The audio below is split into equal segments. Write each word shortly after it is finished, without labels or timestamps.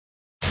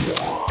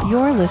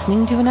You're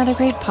listening to another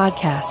great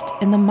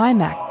podcast in the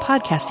MyMac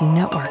Podcasting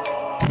Network.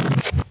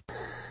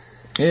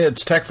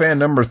 It's TechFan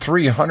number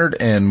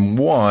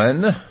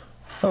 301.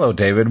 Hello,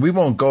 David. We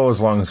won't go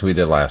as long as we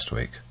did last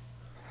week.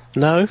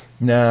 No?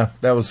 Nah,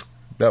 that was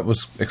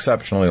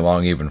exceptionally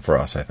long even for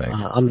us, I think.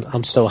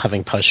 I'm still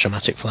having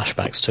post-traumatic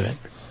flashbacks to it.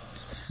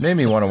 Made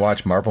me want to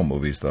watch Marvel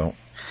movies, though.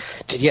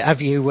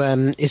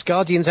 Is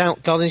Guardians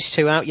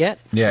 2 out yet?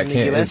 Yeah,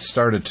 it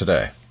started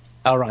today.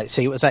 Oh, right.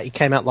 See, it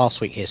came out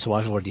last week here, so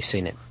I've already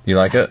seen it. You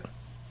like it?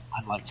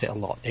 I liked it a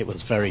lot. It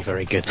was very,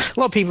 very good. A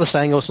lot of people are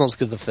saying, it's not as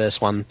good as the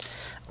first one.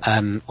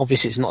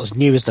 Obviously, it's not as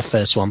new as the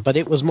first one, but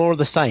it was more of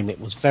the same.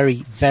 It was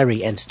very,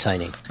 very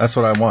entertaining. That's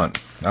what I want.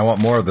 I want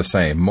more of the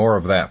same. More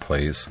of that,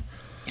 please.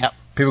 Yep.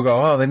 People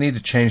go, they need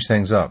to change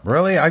things up.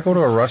 Really? I go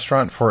to a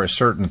restaurant for a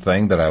certain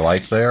thing that I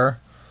like there?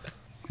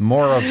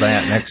 More of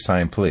that next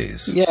time,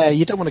 please. Yeah,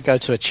 you don't want to go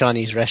to a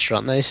Chinese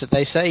restaurant. They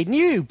say,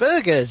 new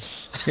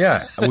burgers.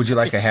 Yeah. Would you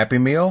like a Happy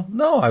Meal?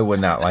 No, I would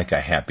not like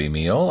a Happy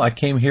Meal. I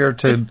came here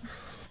to...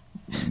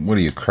 What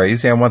are you,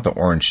 crazy? I want the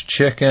orange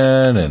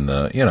chicken and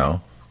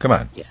the, come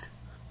on.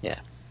 Yeah,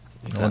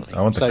 exactly.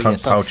 I want the Kung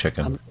Pao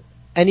chicken.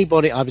 I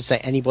would say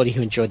anybody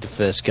who enjoyed the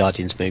first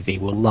Guardians movie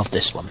will love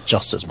this one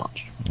just as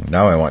much.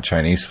 Now I want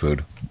Chinese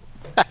food.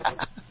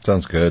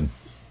 Sounds good.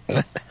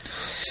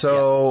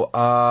 So,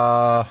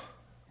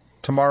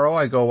 tomorrow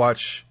I go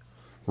watch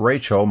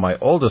Rachel, my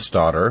oldest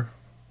daughter.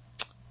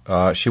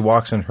 She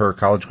walks in her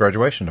college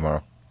graduation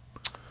tomorrow.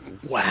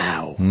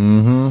 Wow.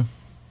 Mm-hmm.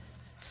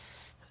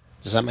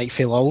 Does that make you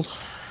feel old?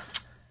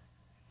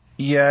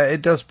 Yeah,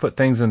 it does put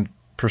things in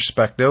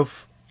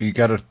perspective. You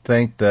got to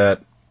think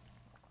that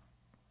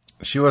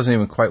she wasn't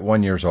even quite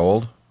 1 year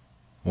old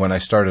when I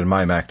started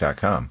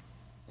mymac.com.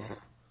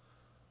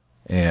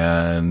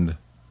 And,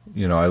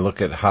 I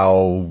look at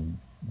how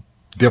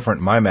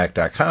different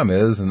mymac.com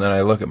is, and then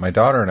I look at my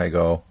daughter and I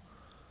go,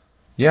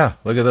 yeah,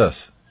 look at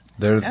this.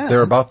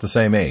 They're about the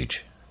same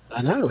age.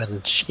 I know,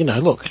 and,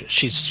 look,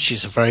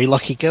 she's a very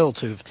lucky girl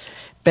to have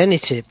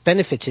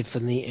benefited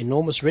from the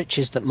enormous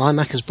riches that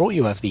MyMac has brought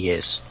you over the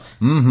years.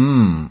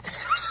 Mm-hmm.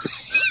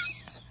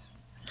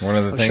 One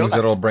of the things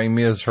that'll bring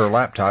me is her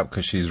laptop,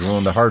 because she's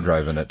ruined the hard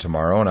drive in it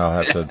tomorrow, and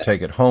I'll have to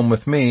take it home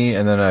with me,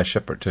 and then I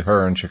ship it to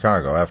her in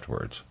Chicago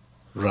afterwards.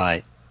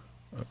 Right.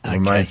 It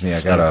reminds me,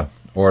 I gotta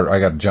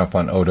jump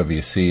on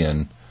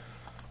OWC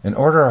and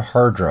order a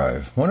hard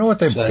drive. Wonder what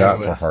they've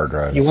got for hard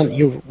drives. Are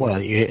you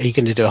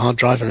going to do a hard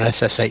drive, an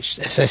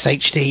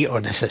SSHD, or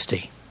an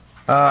SSD?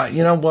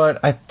 You know what?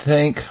 I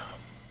think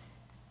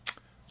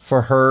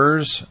for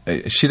hers,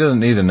 she doesn't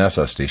need an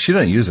SSD. She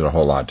doesn't use it a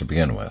whole lot to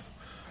begin with.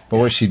 But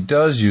what she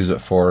does use it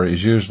for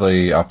is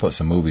usually I'll put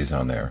some movies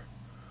on there.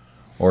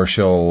 Or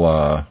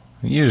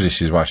usually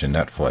she's watching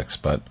Netflix,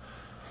 but,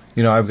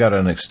 I've got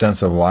an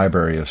extensive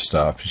library of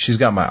stuff. She's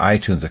got my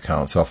iTunes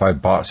account, so if I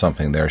bought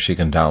something there, she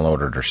can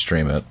download it or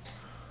stream it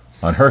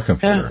on her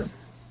computer.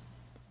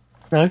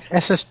 No,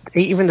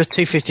 even a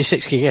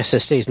 256 gig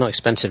SSD is not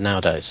expensive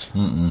nowadays.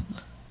 Mm-mm.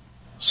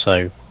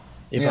 So,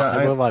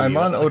 I'm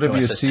on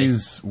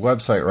OWC's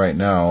website right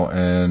now,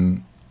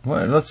 and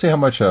let's see how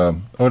much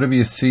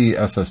OWC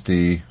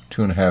SSD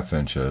 2.5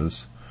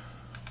 inches.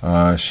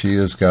 She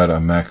has got a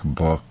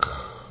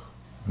MacBook.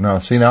 No,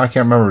 see, now I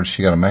can't remember if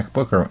she got a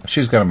MacBook or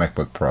she's got a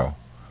MacBook Pro.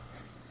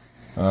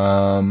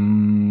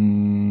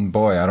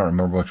 Boy, I don't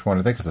remember which one.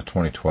 I think it's a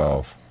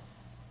 2012.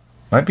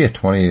 Might be a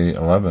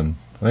 2011.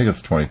 I think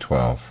it's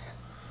 2012.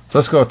 So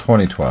let's go with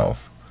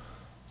 2012.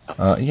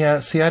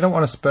 See, I don't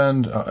want to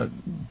spend...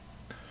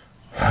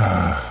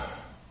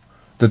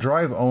 the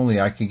drive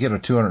only, I could get a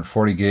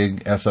 240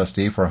 gig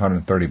SSD for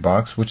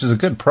 $130, which is a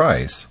good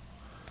price.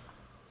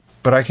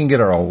 But I can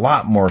get her a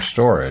lot more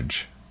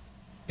storage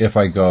if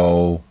I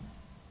go,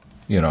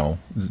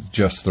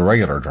 just the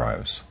regular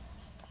drives.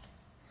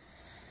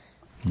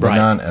 The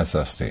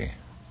non-SSD.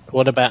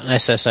 What about an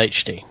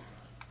SSHD?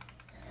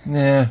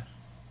 Nah.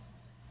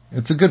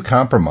 It's a good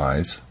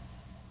compromise.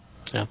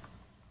 Yeah.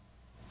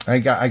 I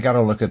got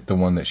to look at the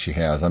one that she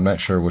has. I'm not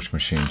sure which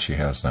machine she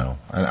has now.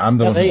 I'm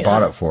the one who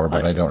bought it for her,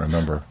 but I don't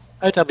remember.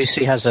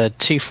 OWC has a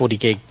 240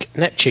 gig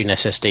Neptune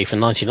SSD for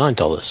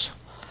 $99.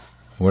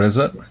 What is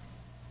it?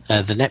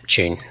 The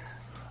Neptune.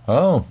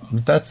 Oh,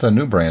 that's the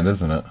new brand,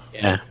 isn't it?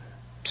 Yeah.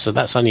 So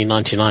that's only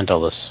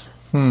 $99.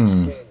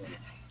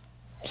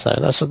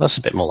 So that's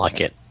a bit more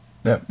like it.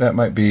 That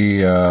might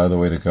be the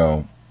way to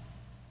go.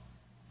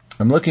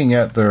 I'm looking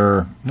at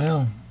their...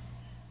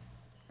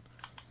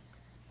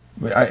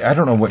 I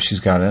don't know what she's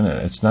got in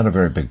it. It's not a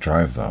very big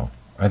drive, though.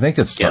 I think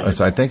it's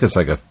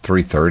like a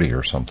 330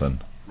 or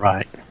something.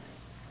 Right.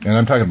 And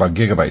I'm talking about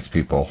gigabytes,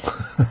 people.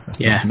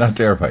 Yeah. Not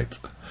terabytes.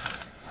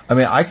 I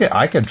mean,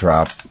 I could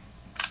drop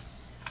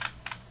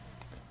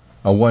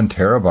a 1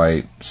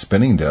 terabyte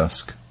spinning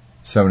disk,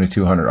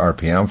 7,200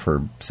 RPM for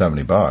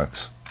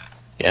 $70.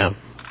 Yeah.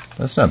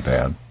 That's not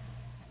bad.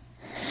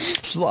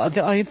 So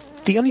the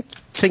only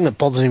thing that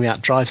bothers me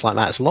about drives like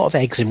that is a lot of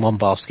eggs in one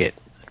basket.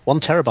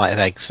 1 terabyte of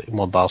eggs in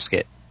one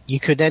basket. you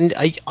could end.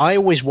 I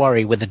always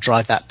worry with a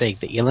drive that big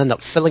that you'll end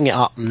up filling it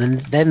up, and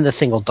then the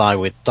thing will die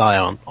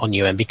on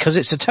you. And because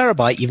it's a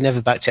terabyte, you've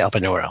never backed it up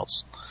anywhere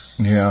else.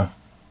 Yeah,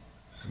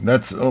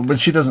 but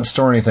she doesn't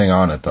store anything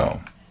on it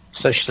though.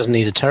 So she doesn't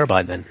need a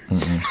terabyte then.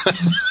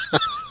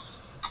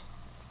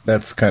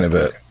 That's kind of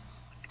it.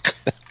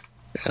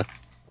 Yeah.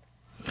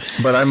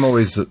 But I'm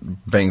always a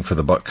bang for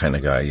the buck kind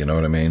of guy. You know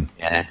what I mean?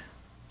 Yeah.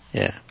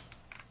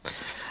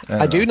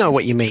 I do know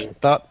what you mean,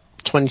 but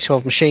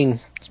 2012 machine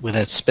with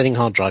a spinning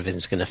hard drive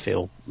is going to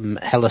feel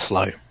hella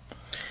slow.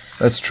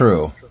 That's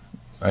true.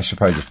 I should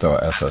probably just throw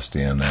a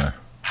SSD in there.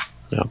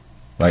 Yeah.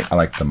 I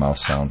like the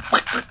mouse sound.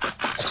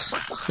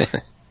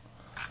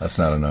 That's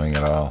not annoying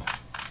at all.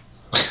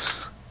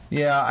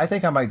 Yeah, I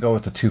think I might go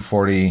with the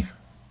 240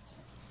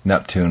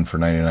 Neptune for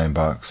 $99.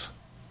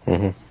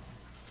 Mm-hmm.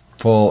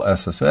 Full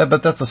SSD,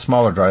 but that's a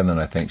smaller drive than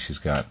I think she's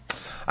got.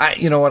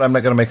 You know what? I'm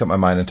not going to make up my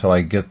mind until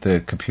I get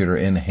the computer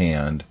in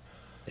hand.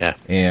 Yeah.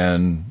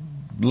 And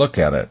look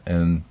at it,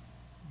 and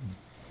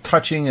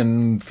touching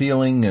and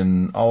feeling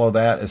and all of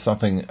that is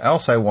something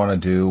else I want to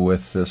do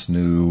with this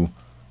new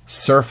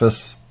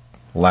Surface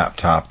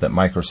laptop that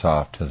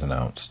Microsoft has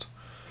announced.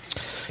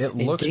 It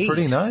looks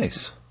pretty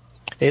nice.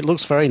 It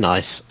looks very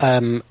nice.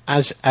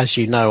 As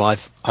you know,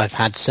 I've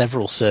had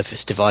several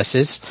Surface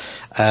devices.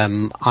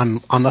 I'm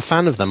a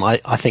fan of them.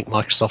 I think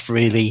Microsoft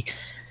really,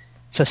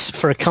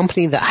 for a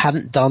company that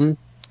hadn't done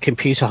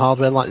computer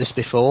hardware like this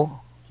before,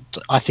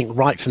 I think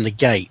right from the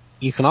gate,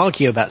 you can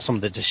argue about some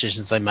of the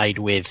decisions they made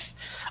with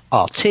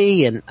RT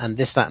and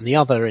this, that, and the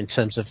other in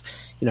terms of,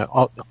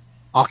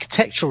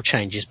 architectural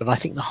changes, but I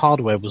think the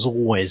hardware was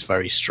always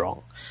very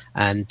strong.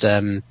 And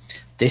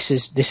this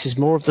is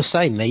more of the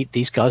same.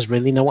 These guys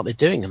really know what they're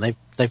doing, and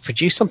they've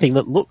produced something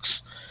that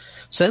looks,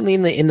 certainly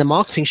in the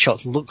marketing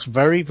shots, looks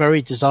very,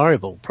 very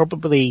desirable.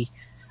 Probably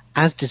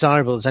as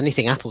desirable as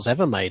anything Apple's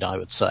ever made, I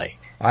would say.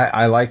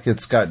 I like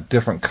it's got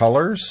different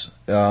colors.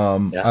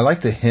 I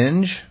like the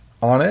hinge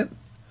on it.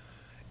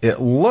 It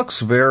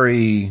looks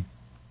very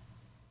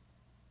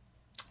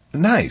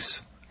nice.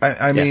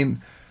 I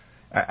mean,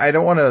 I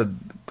don't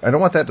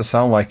want that to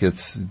sound like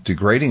it's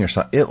degrading or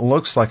something. It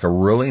looks like a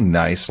really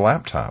nice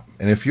laptop.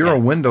 And if you're a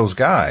Windows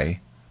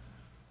guy,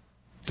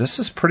 this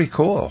is pretty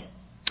cool.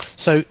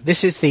 So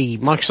this is the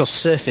Microsoft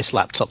Surface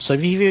laptop. So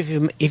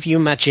if you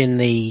imagine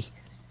the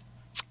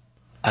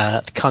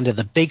kind of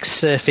the big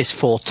Surface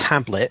 4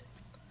 tablet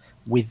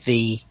with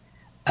the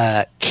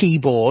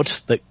keyboard,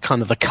 that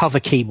kind of the cover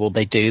keyboard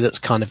they do,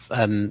 that kind of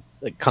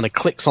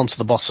clicks onto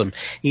the bottom.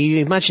 You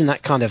imagine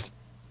that kind of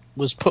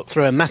was put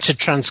through a matter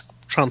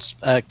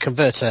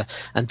converter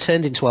and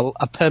turned into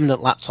a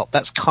permanent laptop.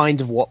 That's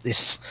kind of what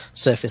this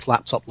Surface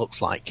laptop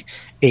looks like.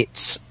 It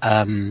starts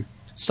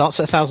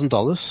at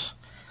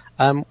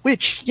 $1,000,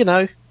 which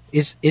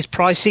is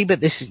pricey, but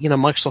this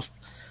Microsoft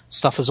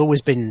stuff has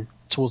always been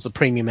towards the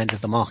premium end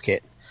of the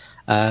market.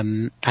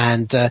 And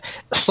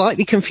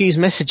slightly confused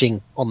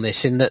messaging on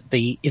this, in that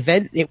the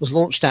event it was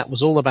launched at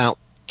was all about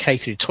K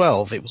through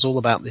 12. It was all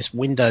about this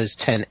Windows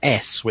 10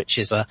 S, which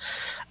is a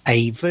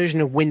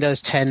version of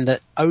Windows 10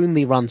 that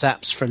only runs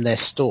apps from their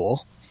store.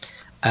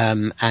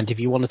 And if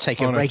you want to take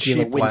a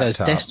regular Windows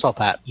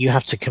desktop app, you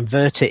have to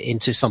convert it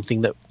into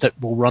something that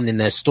will run in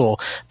their store.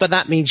 But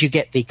that means you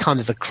get the kind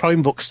of the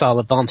Chromebook style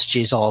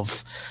advantages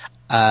of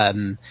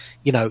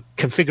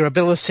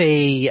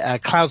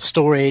configurability, cloud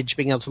storage,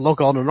 being able to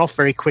log on and off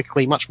very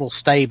quickly, much more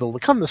stable, the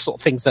kind of the sort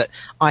of things that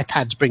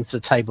iPads bring to the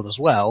table as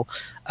well.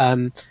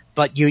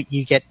 But you're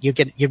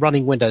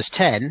running Windows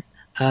 10.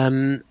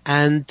 But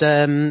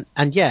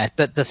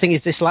the thing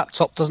is, this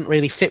laptop doesn't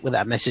really fit with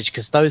that message,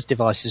 because those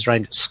devices are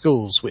aimed at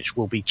schools, which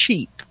will be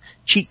cheap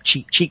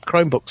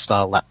Chromebook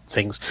style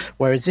things.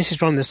 Whereas this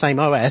is running the same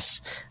OS,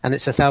 and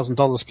it's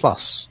 $1,000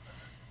 plus.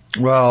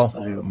 Well,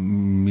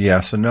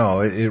 yes and no.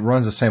 It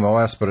runs the same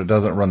OS, but it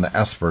doesn't run the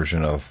S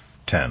version of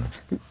 10.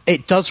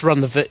 It does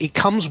run it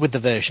comes with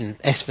the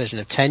S version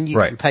of 10. You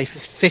can pay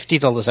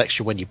 $50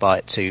 extra when you buy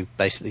it to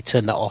basically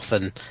turn that off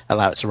and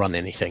allow it to run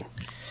anything.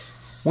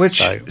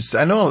 Which I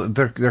know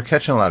they're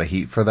catching a lot of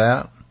heat for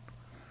that.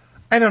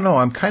 I don't know.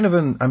 I'm kind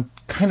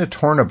of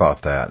torn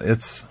about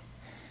that.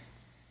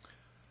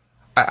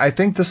 I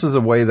think this is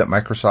a way that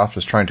Microsoft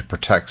is trying to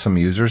protect some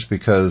users,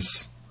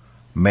 because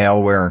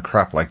malware and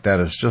crap like that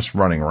is just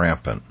running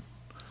rampant.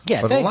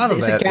 Yeah, but a lot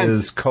of that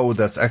is code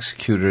that's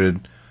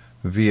executed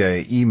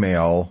via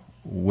email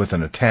with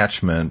an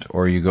attachment,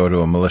 or you go to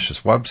a malicious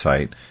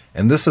website,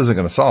 and this isn't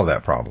going to solve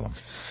that problem.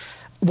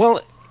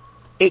 Well,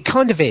 it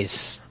kind of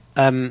is.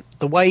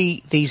 The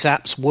way these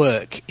apps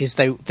work is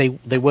they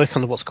work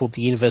under what's called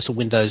the Universal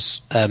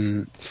Windows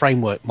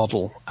framework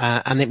model,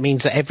 and it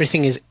means that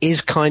everything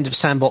is kind of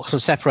sandboxed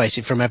and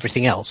separated from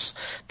everything else.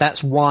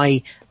 That's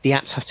why the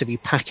apps have to be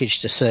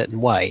packaged a certain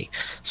way.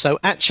 So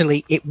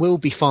actually, it will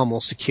be far more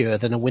secure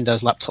than a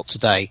Windows laptop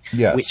today,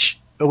 yes.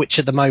 which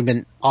at the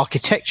moment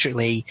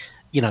architecturally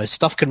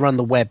stuff can run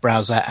the web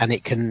browser and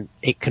it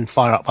can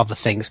fire up other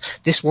things.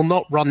 This will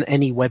not run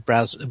any web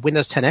browser.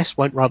 Windows 10s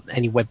won't run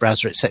any web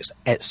browser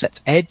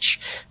except Edge,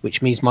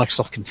 which means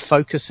Microsoft can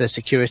focus their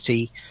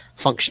security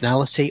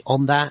functionality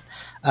on that.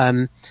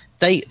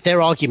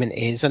 Their argument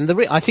is, and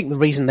I think the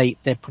reason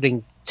they're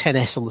putting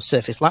 10s on the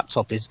Surface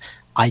laptop is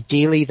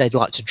ideally they'd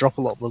like to drop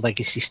a lot of the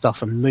legacy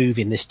stuff and move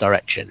in this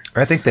direction.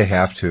 I think they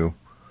have to.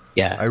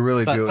 Yeah, I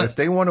really do. If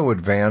they want to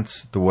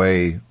advance the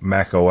way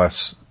Mac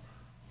OS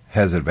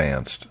has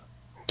advanced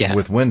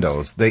with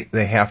Windows,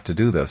 they have to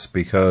do this,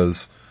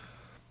 because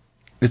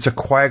it's a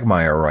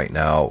quagmire right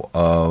now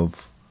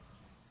of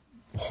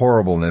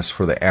horribleness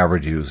for the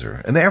average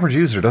user. And the average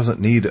user doesn't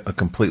need a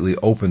completely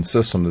open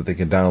system that they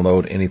can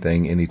download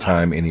anything,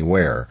 anytime,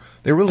 anywhere.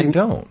 They really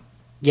don't.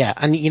 Yeah,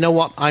 and you know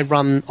what? I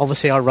run all the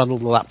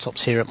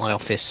laptops here at my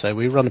office, so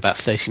we run about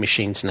 30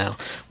 machines now.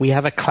 We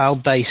have a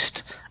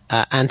cloud-based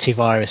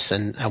antivirus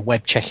and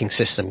web checking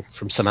system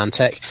from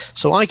Symantec.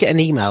 So I get an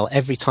email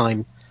every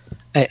time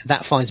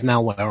that finds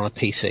malware on a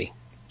PC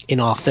in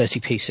our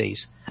 30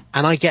 PCs.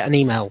 And I get an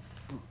email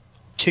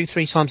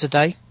 2-3 times a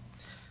day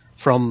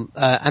from,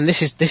 and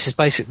this is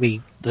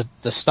basically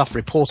the stuff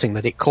reporting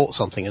that it caught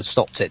something and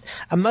stopped it.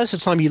 And most of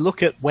the time you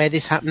look at where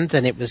this happened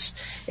and it was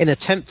in a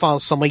temp file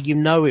somewhere,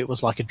 it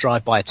was like a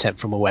drive-by attempt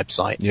from a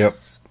website. Yep.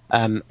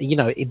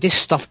 This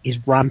stuff is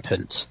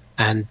rampant.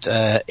 And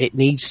it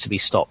needs to be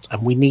stopped,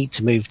 and we need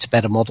to move to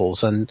better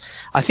models. And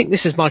I think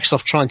this is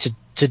Microsoft trying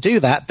to do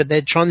that, but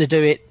they're trying to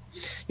do it.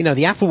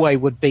 The Apple way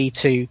would be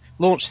to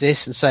launch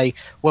this and say,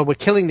 well, we're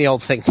killing the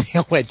old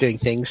way of doing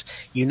things.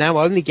 You now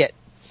only get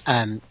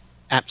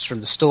apps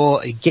from the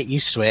store. You get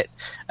used to it.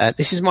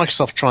 This is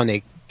Microsoft trying to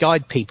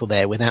guide people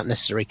there without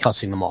necessarily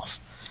cutting them off.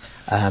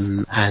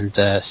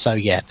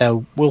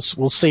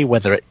 We'll see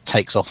whether it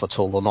takes off at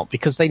all or not,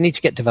 because they need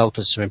to get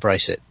developers to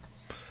embrace it.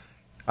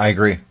 I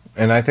agree.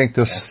 And I think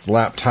this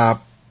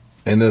laptop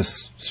and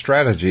this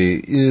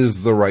strategy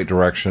is the right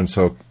direction.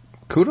 So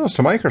kudos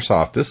to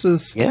Microsoft. This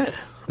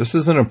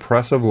is an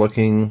impressive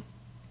looking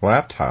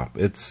laptop.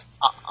 It's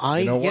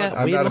I'm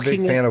not a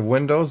big fan of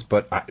Windows,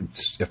 but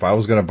if I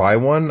was going to buy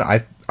one,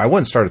 I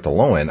wouldn't start at the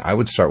low end. I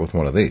would start with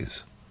one of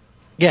these.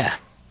 Yeah,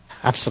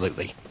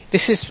 absolutely.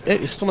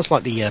 It's almost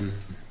like the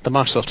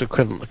Microsoft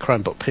equivalent, the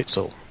Chromebook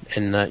Pixel.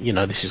 And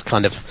this is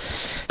kind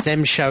of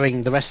them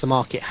showing the rest of the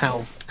market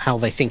how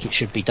they think it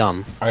should be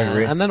done. I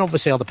agree. And then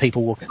obviously other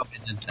people will come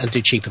in and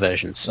do cheaper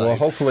versions. So. Well,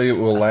 hopefully it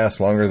will last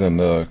longer than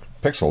the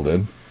Pixel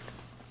did.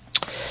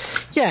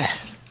 Yeah,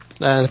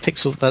 the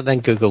Pixel, but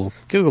then Google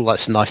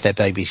likes to knife their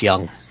babies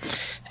young.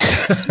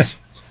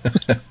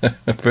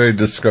 Very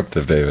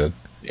descriptive, David.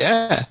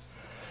 Yeah.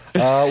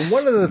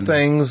 One of the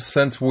things,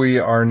 since we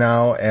are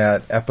now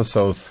at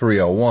episode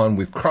 301,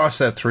 we've crossed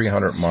that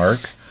 300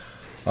 mark.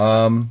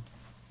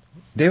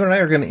 David and I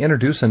are going to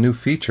introduce a new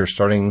feature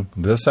starting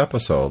this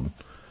episode.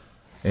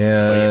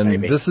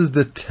 And this is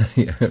the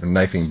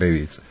knifing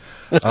babies.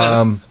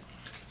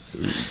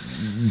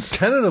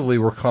 Tentatively,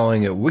 we're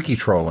calling it wiki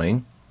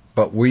trolling,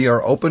 but we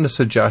are open to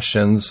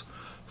suggestions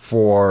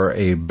for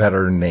a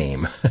better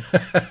name.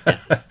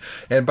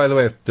 And by the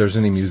way, if there's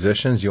any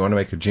musicians you want to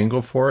make a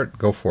jingle for it,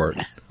 go for it.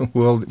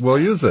 We'll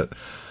use it.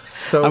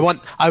 So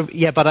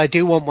but I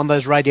do want one of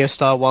those radio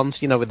style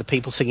ones, with the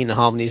people singing the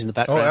harmonies in the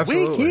background. Oh,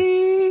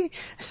 absolutely.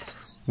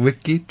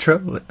 Wiki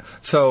trolling.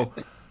 So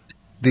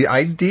the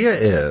idea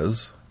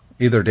is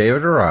either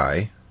David or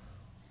I,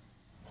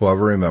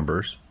 whoever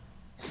remembers,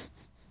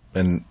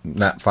 and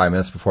not 5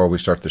 minutes before we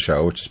start the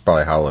show, which is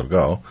probably how it'll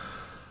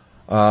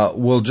go,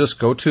 we'll just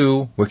go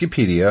to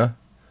Wikipedia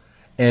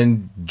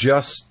and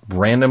just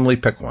randomly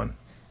pick one.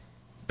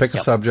 Pick a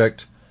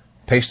subject,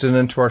 paste it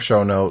into our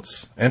show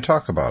notes, and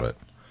talk about it.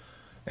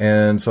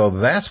 And so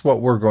that's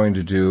what we're going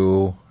to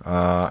do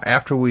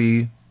after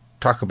we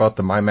talk about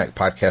the MyMac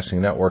Podcasting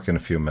Network in a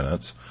few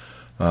minutes.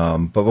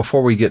 But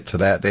before we get to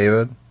that,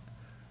 David,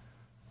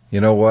 you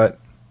know what?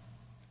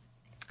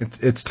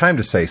 It's time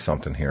to say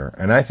something here.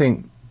 And I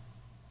think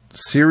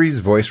Siri's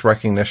voice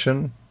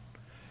recognition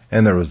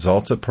and the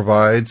results it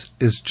provides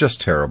is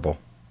just terrible.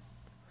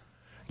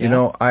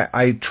 Yeah.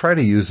 I try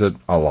to use it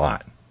a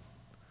lot.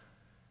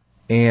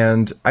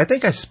 And I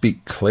think I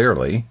speak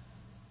clearly.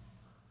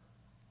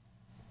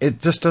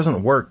 It just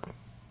doesn't work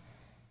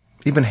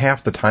even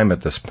half the time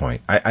at this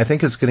point. I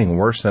think it's getting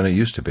worse than it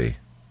used to be.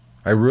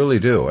 I really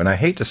do. And I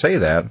hate to say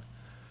that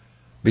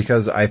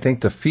because I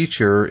think the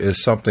feature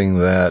is something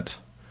that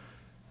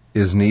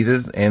is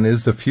needed and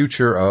is the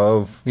future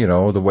of,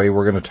 the way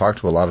we're going to talk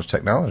to a lot of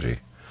technology.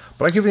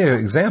 But I'll give you an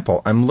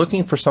example. I'm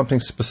looking for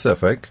something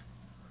specific,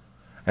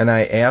 and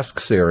I ask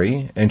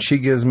Siri, and she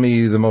gives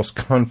me the most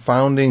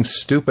confounding,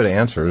 stupid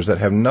answers that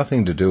have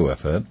nothing to do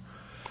with it.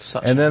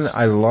 And then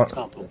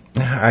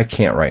I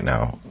can't right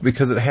now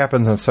because it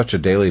happens on such a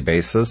daily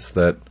basis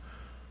that.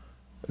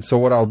 So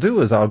what I'll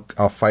do is I'll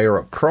fire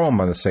up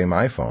Chrome on the same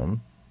iPhone,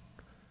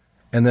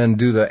 and then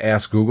do the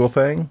Ask Google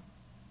thing.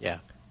 Yeah.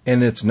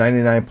 And it's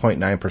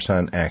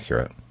 99.9%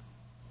 accurate.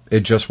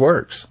 It just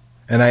works.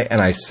 And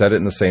I said it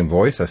in the same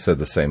voice. I said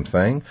the same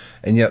thing.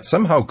 And yet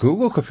somehow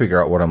Google could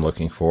figure out what I'm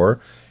looking for.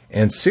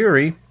 And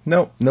Siri,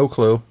 no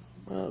clue.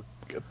 Well,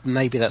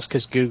 maybe that's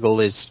because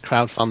Google is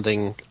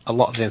crowdfunding a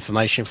lot of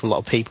information from a lot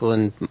of people,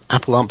 and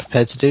Apple aren't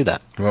prepared to do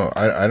that. Well,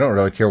 I don't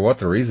really care what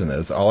the reason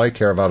is. All I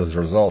care about is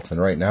results.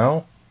 And right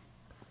now,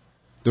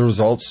 the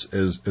results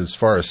is as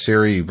far as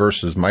Siri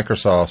versus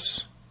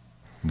Microsoft's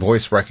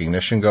voice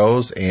recognition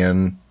goes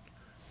and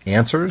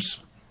answers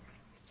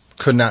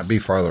could not be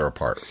farther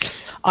apart.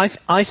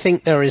 I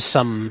think there is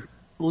some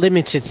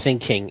limited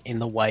thinking in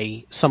the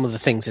way some of the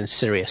things in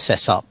Siri are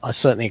set up. I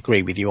certainly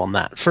agree with you on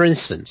that. For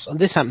instance, and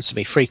this happens to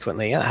me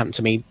frequently, it happened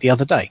to me the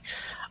other day.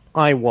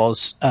 I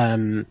was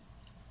in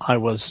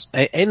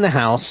the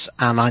house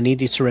and I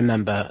needed to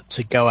remember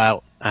to go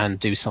out and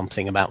do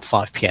something about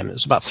 5 p.m. It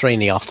was about 3 in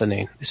the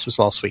afternoon. This was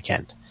last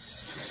weekend.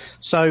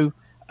 So,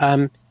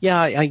 you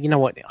know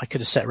what? I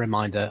could have set a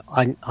reminder.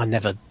 I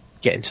never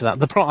get into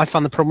that. I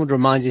find the problem with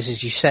reminders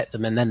is you set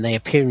them and then they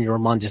appear in your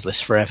reminders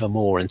list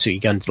forevermore until you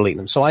go and delete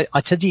them. So I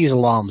tend to use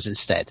alarms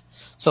instead.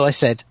 So I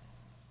said,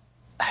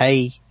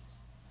 hey,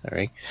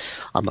 sorry,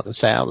 I'm not going to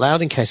say it out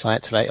loud in case I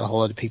activate a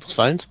whole load of people's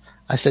phones.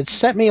 I said,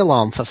 set me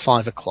alarm for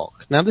 5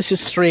 o'clock. Now this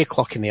is 3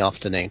 o'clock in the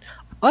afternoon.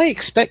 I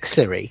expect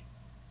Siri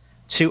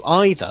to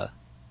either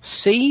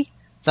see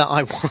that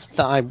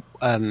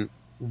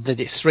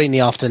it's 3 in the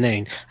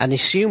afternoon and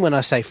assume when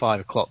I say 5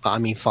 o'clock that I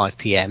mean 5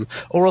 p.m.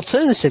 or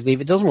alternatively,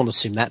 if it doesn't want to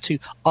assume that, to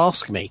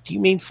ask me, do you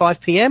mean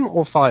 5 p.m.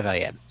 or 5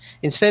 a.m.?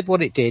 Instead,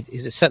 what it did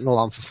is it set an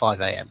alarm for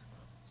 5 a.m.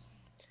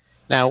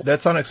 Now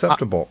that's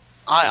unacceptable.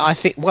 I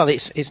think, well,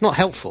 it's not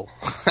helpful.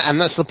 And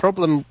that's the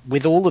problem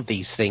with all of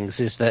these things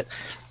is that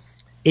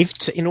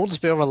in order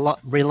to be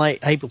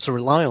able to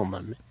rely on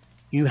them,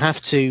 you have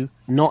to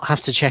not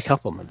have to check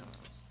up on them.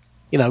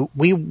 You know,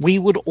 we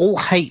would all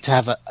hate to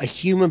have a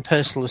human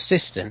personal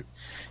assistant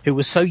who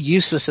was so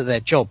useless at their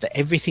job that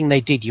everything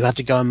they did you had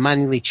to go and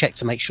manually check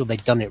to make sure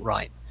they'd done it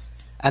right.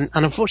 And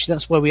unfortunately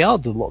that's where we are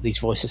with a lot of these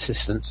voice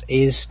assistants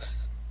is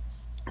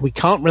we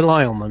can't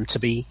rely on them to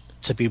be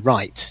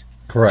right.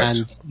 Correct.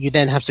 And you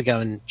then have to go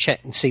and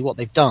check and see what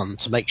they've done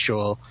to make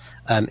sure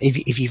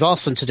if you've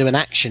asked them to do an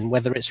action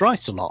whether it's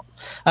right or not.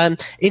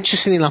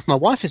 Interestingly enough, my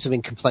wife has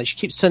been complaining. She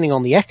keeps turning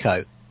on the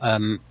Echo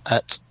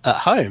at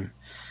home.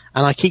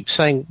 And I keep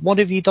saying, what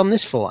have you done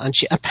this for? And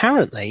she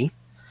apparently,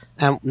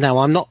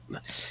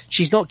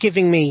 she's not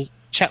giving me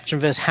chapter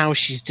and verse how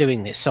she's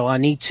doing this, so I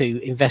need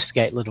to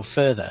investigate a little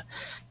further.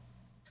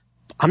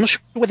 I'm not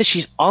sure whether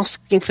she's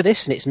asking for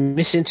this and it's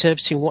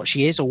misinterpreting what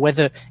she is, or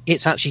whether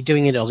it's actually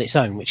doing it on its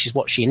own, which is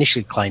what she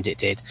initially claimed it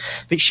did.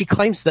 But she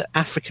claims that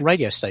African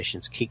radio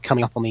stations keep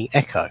coming up on the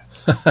Echo.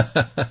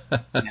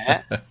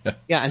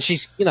 Yeah, and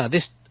she's,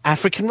 this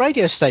African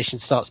radio station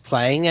starts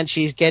playing and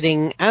she's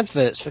getting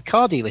adverts for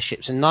car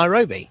dealerships in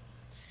Nairobi.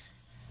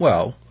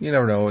 Well, you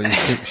never know.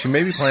 She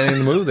may be planning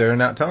to move there and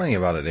not telling you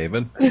about it,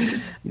 David.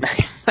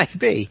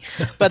 Maybe.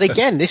 But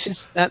again, this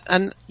is,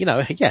 her answer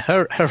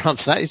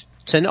to that is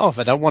turn it off.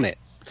 I don't want it.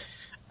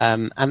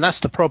 And that's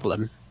the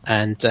problem.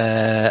 And,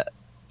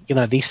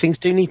 these things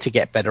do need to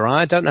get better.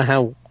 I don't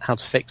know how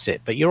to fix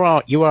it, but you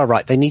are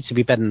right. They need to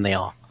be better than they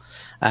are.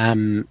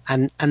 And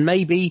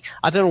maybe,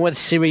 I don't know whether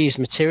Siri is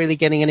materially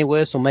getting any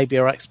worse, or maybe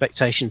our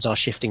expectations are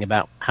shifting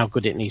about how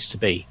good it needs to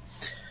be.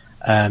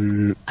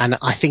 And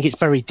I think it's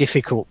very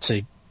difficult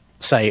to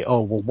say,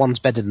 oh, well, one's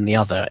better than the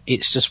other.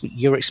 It's just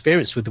your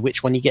experience with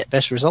which one you get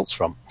best results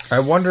from. I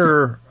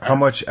wonder how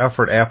much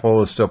effort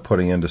Apple is still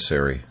putting into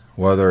Siri,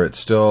 whether it's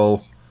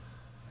still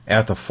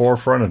at the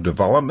forefront of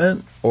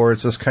development, or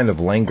it's just kind of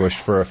languished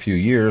for a few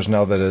years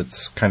now that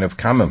it's kind of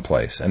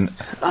commonplace. And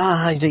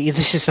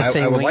this is the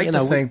thing. I would like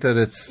to think that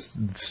it's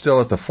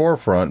still at the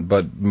forefront,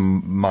 but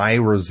my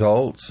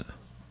results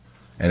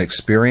and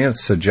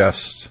experience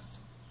suggest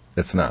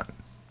it's not.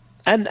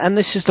 And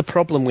this is the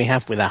problem we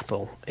have with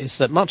Apple, is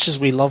that much as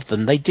we love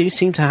them, they do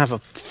seem to have a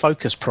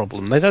focus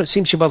problem. They don't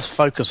seem to be able to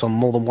focus on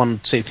more than 1 or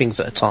 2 things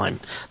at a time.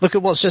 Look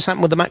at what's just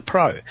happened with the Mac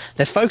Pro.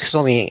 They're focused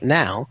on it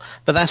now,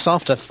 but that's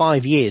after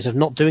 5 years of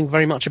not doing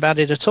very much about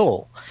it at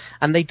all.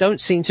 And they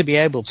don't seem to be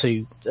able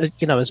to,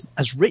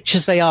 as rich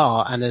as they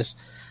are and as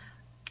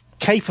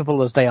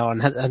capable as they are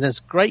and as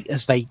great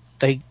as they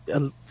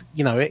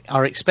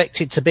are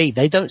expected to be,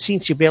 they don't seem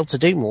to be able to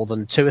do more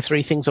than 2 or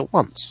 3 things at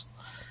once.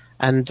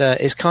 And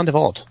it's kind of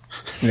odd.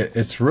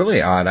 It's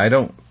really odd.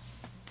 I'm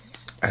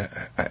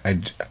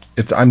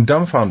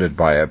dumbfounded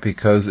by it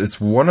because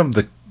it's one of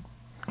the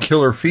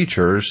killer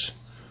features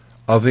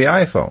of the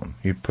iPhone.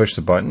 You push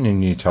the button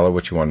and you tell it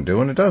what you want to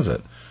do, and it does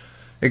it.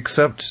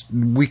 Except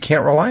we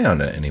can't rely on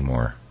it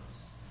anymore.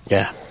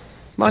 Yeah.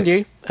 Mind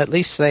you, at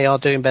least they are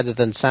doing better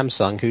than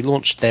Samsung, who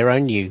launched their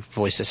own new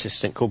voice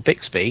assistant called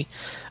Bixby,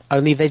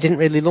 only they didn't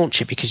really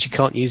launch it because you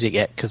can't use it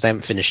yet because they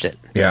haven't finished it.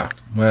 Yeah,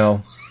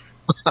 well...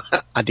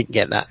 I didn't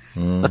get that.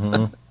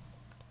 Mm-hmm.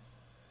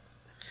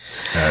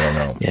 I don't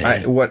know.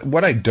 Yeah.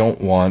 What I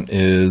don't want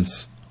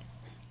is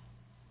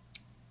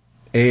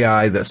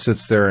AI that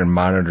sits there and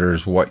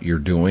monitors what you're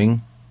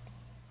doing,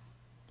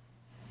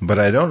 but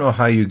I don't know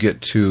how you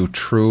get to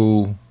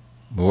true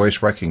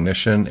voice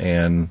recognition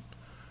and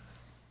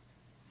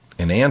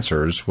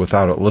answers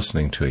without it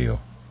listening to you.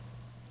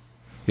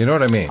 You know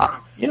what I mean?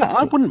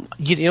 I wouldn't.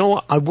 You know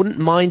what? I wouldn't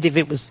mind if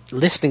it was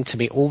listening to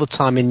me all the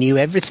time and knew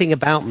everything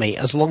about me,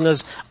 as long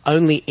as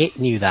only it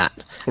knew that.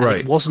 And right.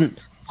 It wasn't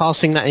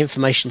passing that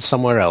information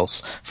somewhere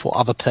else for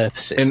other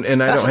purposes.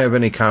 And I don't have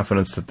any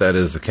confidence that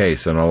is the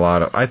case. And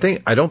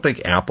I don't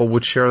think Apple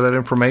would share that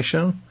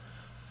information.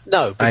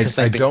 No, because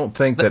I don't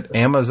think that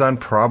Amazon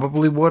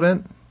probably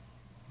wouldn't,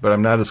 but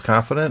I'm not as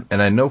confident.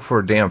 And I know for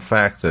a damn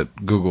fact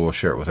that Google will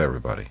share it with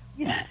everybody.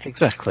 Yeah,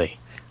 exactly.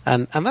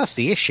 And that's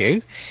the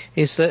issue,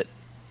 is that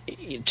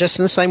just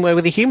in the same way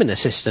with a human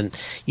assistant,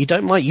 you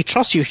don't mind, you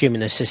trust your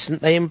human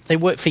assistant, they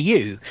work for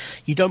you.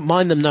 You don't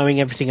mind them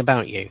knowing everything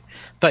about you.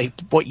 But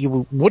what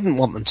you wouldn't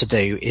want them to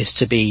do is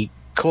to be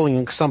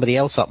calling somebody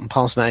else up and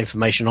passing that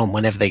information on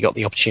whenever they got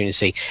the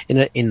opportunity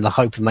in the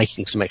hope of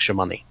making some extra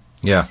money.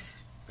 Yeah,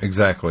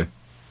 exactly.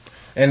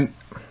 And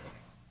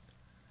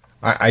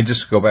I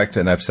just go back to,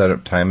 and I've said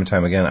it time and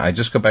time again, I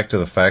just go back to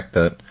the fact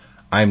that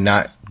I'm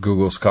not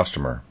Google's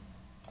customer.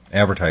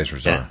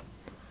 Advertisers are.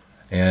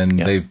 And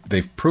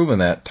they've proven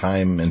that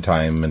time and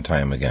time and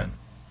time again.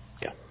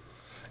 Yeah.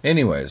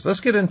 Anyways,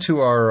 let's get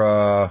into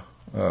our,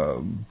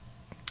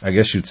 I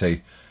guess you'd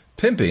say,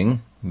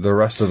 pimping the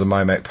rest of the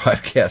MyMac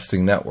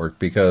Podcasting Network,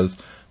 because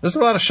there's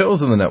a lot of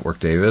shows in the network,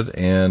 David,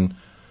 and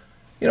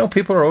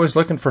people are always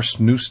looking for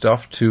new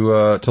stuff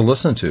to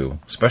listen to,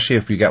 especially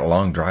if you got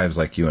long drives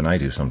like you and I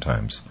do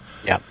sometimes.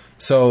 Yeah.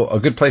 So a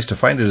good place to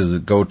find it is to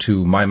go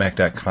to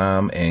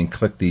mymac.com and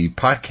click the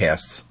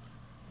podcasts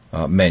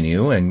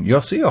menu, and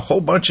you'll see a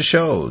whole bunch of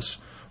shows.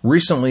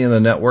 Recently in the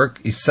network,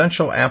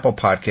 Essential Apple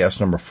Podcast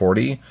number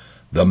 40,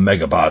 The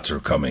Megabots Are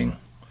Coming.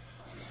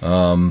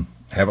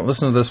 Haven't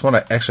listened to this one.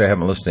 I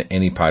haven't listened to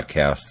any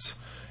podcasts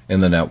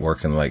in the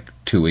network in like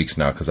 2 weeks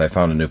now, because I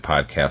found a new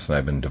podcast and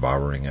I've been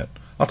devouring it.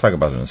 I'll talk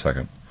about it in a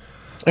second.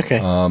 Okay.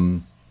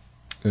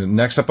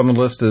 Next up on the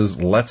list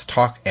is Let's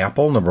Talk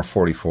Apple number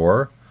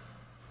 44.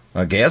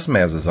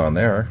 Gazmaz is on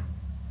there.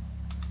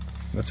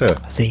 That's it.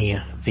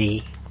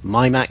 The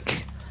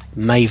MyMac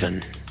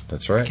Maven.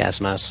 That's right.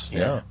 Gazmaz.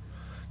 Yeah.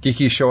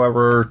 Geeky Show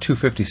Hour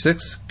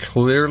 256,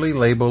 clearly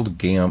labeled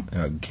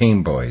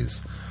Game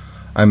Boys.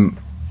 I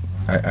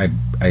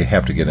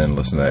have to get in and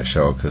listen to that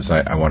show, because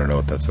I want to know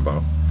what that's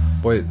about.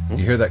 Boy, you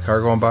hear that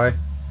car going by?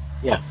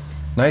 Yeah.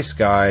 Nice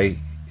guy.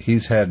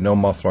 He's had no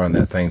muffler on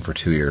that thing for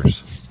 2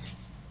 years.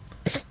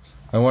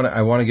 I want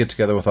to get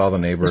together with all the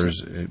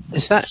neighbors.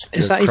 Is that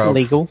even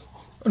legal?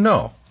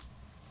 No.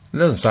 It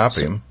doesn't stop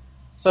him.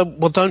 So,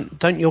 well,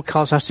 don't your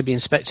cars have to be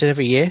inspected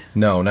every year?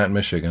 No, not in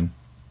Michigan.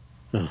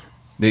 Oh.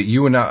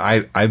 You and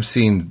I've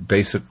seen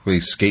basically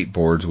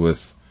skateboards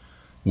with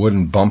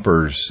wooden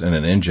bumpers and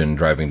an engine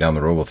driving down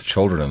the road with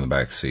children in the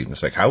back seat. And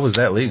it's like, how is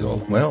that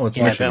legal? Well, it's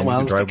Michigan. You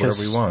can drive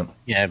whatever you want.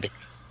 Yeah, but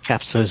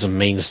capitalism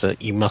means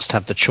that you must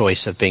have the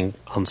choice of being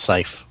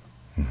unsafe.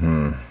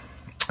 Mm-hmm.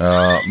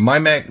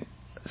 MyMac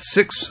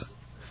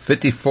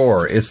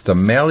 654. It's the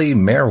Mally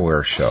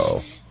Malware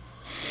Show.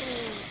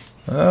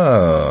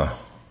 Oh.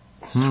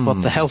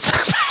 What the hell's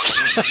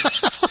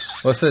that?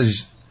 Well, it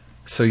says,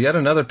 so yet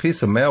another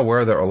piece of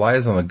malware that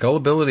relies on the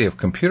gullibility of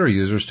computer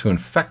users to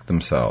infect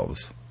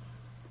themselves.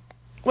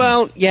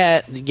 Well,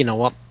 yeah, you know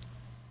what?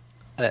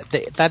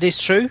 That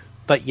is true,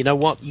 but you know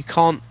what? You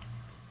can't...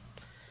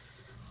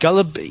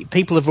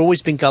 People have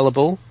always been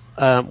gullible.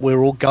 We're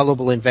all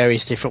gullible in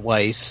various different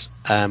ways.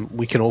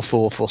 We can all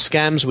fall for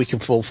scams, we can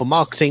fall for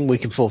marketing, we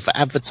can fall for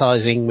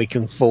advertising, we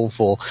can fall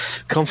for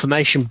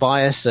confirmation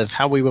bias of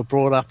how we were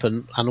brought up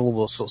and all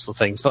those sorts of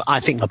things. But I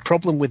think the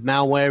problem with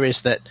malware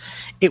is that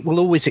it will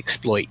always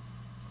exploit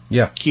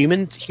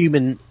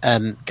human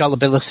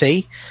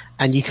gullibility,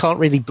 and you can't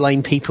really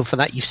blame people for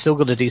that. You've still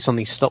got to do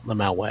something to stop the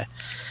malware.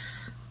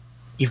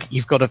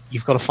 You've got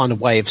to find a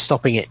way of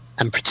stopping it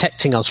and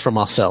protecting us from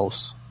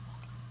ourselves.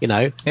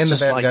 And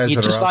just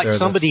like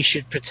somebody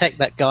should protect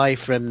that guy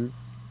from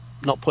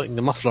not putting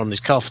the muffler on his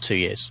car for 2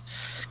 years,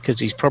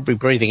 because he's probably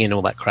breathing in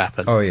all that crap.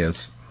 And, he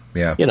is.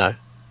 Yeah.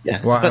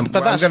 Yeah. Well,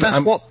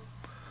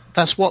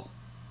 that's what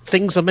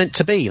things are meant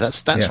to be.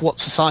 That's what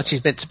society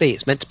is meant to be.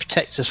 It's meant to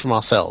protect us from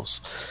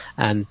ourselves,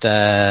 and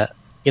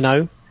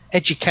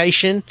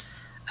education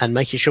and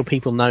making sure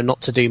people know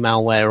not to do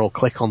malware or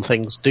click on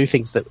things, do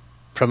things that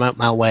promote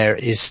malware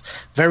is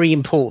very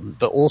important,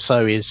 but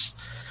also is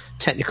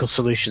technical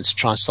solutions to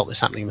try and stop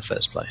this happening in the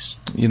first place.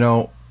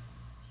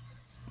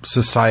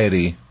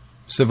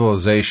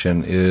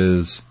 Civilization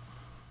is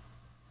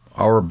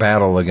our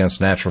battle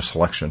against natural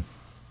selection.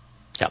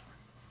 Yep.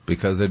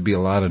 Because there'd be a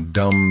lot of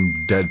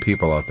dumb, dead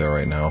people out there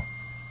right now.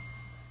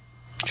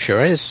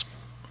 Sure is.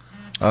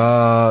 3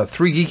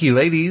 Geeky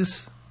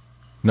Ladies,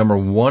 number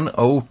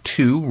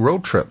 102,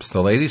 Road Trips.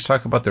 The ladies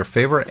talk about their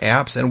favorite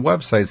apps and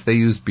websites they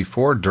use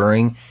before,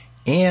 during,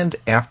 and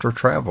after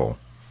travel.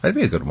 That'd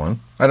be a good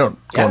one. I don't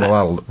go on a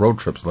lot of road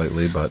trips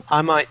lately, but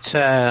I might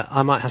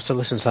have to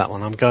listen to that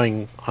one. I'm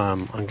going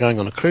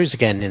on a cruise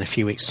again in a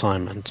few weeks'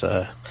 time, and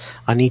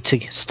I need to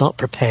start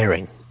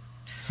preparing.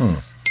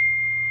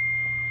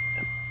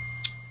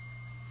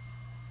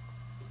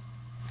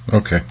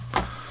 Okay.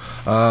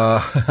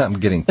 I'm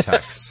getting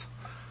texts.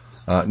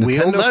 We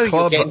all know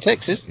you're getting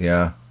texts.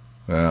 Yeah.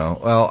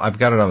 Well, I've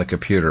got it on the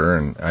computer,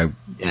 and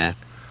Yeah.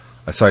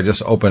 So I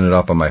just opened it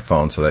up on my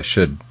phone, so that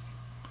should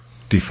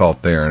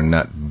default there and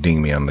not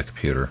ding me on the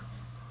computer.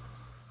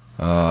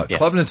 Club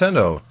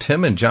Nintendo.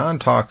 Tim and John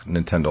talk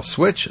Nintendo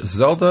Switch,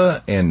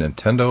 Zelda, and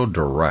Nintendo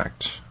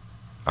Direct.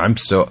 I'm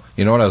still...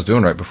 You know what I was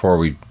doing right before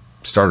we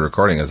started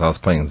recording is I was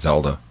playing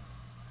Zelda.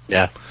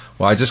 Yeah.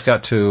 Well, I just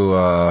got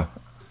to...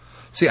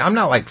 see, I'm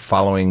not like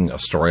following a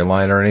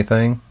storyline or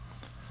anything.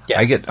 Yeah.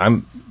 I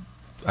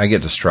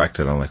get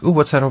distracted. I'm like, ooh,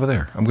 what's that over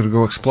there? I'm going to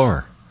go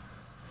explore.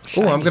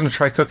 Oh, I'm going to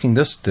try cooking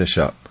this dish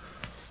up.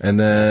 And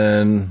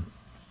then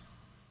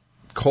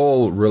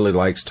Cole really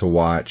likes to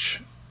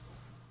watch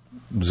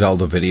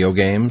Zelda video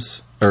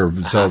games or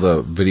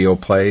Zelda video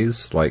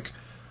plays. Like,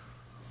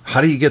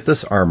 how do you get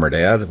this armor,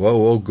 Dad? Well,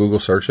 we'll Google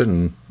search it,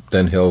 and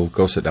then he'll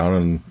go sit down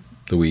on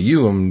the Wii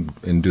U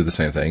and do the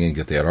same thing and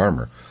get that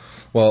armor.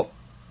 Well,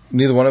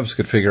 neither one of us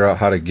could figure out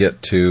how to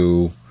get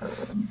to...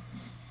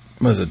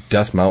 Was it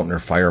Death Mountain or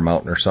Fire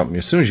Mountain or something?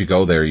 As soon as you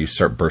go there, you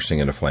start bursting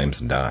into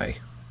flames and die.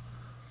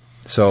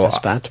 So that's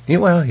bad.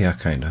 Well, yeah,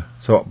 kind of.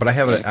 So, but I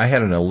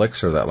had an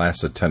elixir that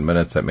lasted 10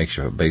 minutes that makes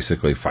you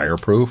basically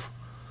fireproof.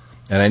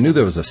 And I knew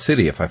there was a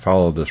city if I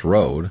followed this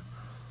road,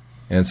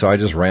 and so I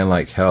just ran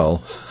like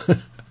hell.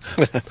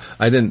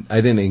 I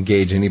didn't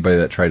engage anybody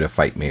that tried to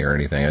fight me or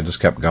anything. I just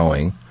kept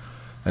going,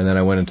 and then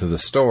I went into the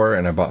store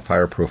and I bought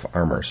fireproof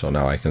armor. So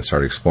now I can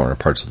start exploring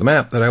parts of the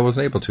map that I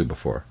wasn't able to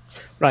before.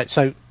 Right.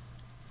 So,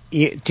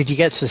 did you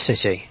get to the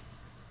city?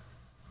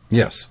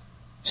 Yes.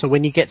 So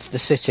when you get to the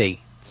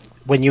city,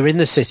 when you're in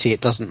the city, it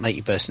doesn't make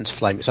you burst into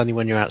flame. It's only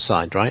when you're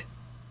outside, right?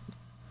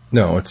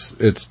 No,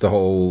 it's the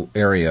whole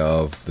area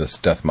of this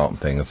Death Mountain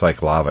thing. It's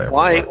like lava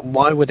everywhere.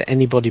 Why would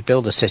anybody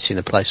build a city in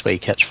a place where you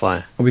catch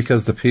fire? Well,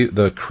 because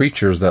the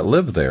creatures that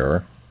live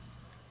there,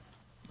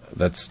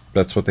 that's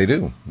what they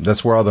do.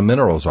 That's where all the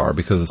minerals are,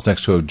 because it's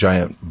next to a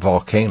giant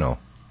volcano.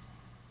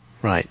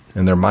 Right.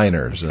 And they're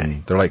miners,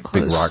 and they're like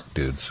big rock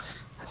dudes.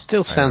 It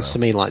still sounds to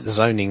me like the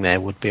zoning there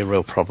would be a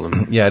real problem.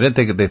 Yeah, I didn't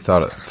think they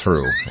thought it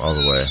through all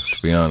the way,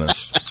 to be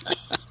honest.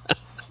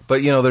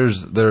 But, you know,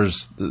 there's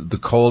the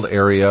cold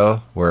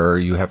area where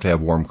you have to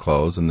have warm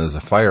clothes, and there's a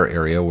fire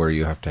area where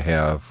you have to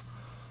have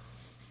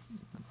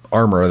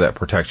armor that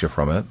protects you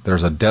from it.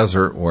 There's a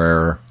desert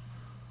where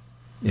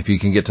if you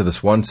can get to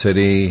this one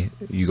city,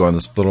 you go on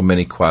this little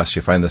mini quest,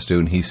 you find this dude,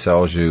 and he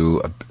sells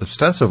you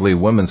ostensibly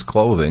women's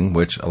clothing,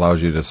 which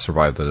allows you to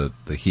survive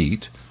the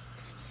heat.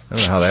 I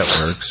don't know how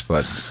that works,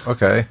 but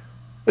okay.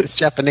 It's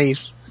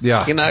Japanese.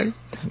 Yeah. You know?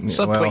 At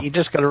some point, you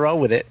just got to roll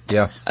with it.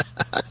 Yeah.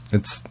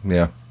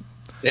 Yeah.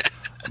 Yeah.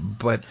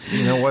 But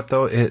you know what,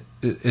 though?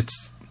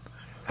 It's...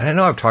 And I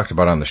know I've talked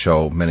about it on the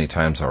show many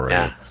times already.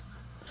 Yeah.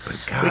 But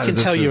God, we can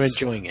tell you're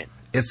enjoying it.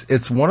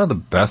 It's one of the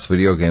best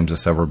video games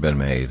that's ever been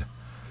made.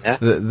 Yeah.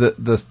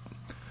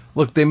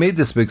 Look, they made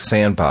this big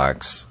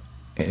sandbox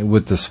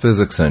with this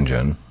physics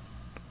engine,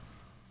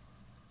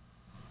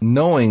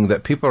 knowing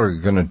that people are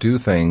going to do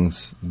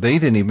things they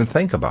didn't even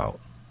think about.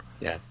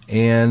 Yeah.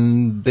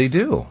 And they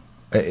do.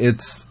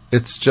 It's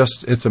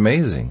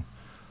amazing.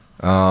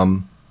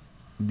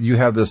 You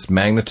have this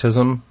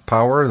magnetism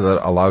power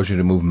that allows you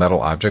to move metal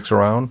objects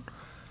around,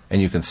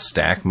 and you can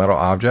stack metal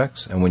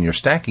objects, and when you're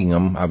stacking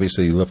them,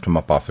 obviously you lift them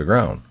up off the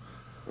ground.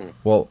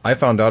 Well, I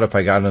found out if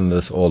I got in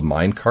this old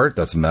mine cart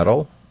that's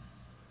metal,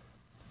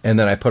 and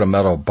then I put a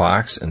metal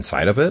box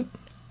inside of it,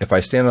 if I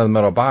stand on the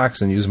metal box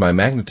and use my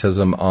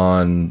magnetism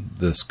on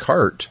this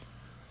cart,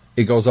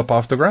 it goes up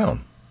off the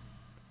ground.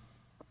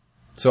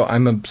 So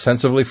I'm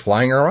ostensibly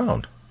flying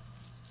around.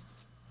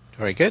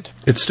 Very good.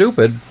 It's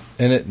stupid,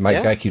 and my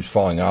guy keeps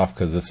falling off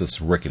because it's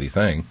this rickety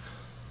thing.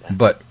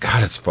 But,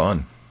 God, it's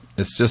fun.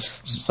 It's just,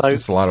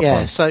 it's a lot of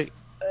fun. So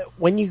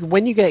when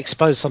you get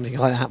exposed to something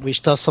like that,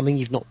 which does something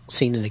you've not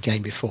seen in a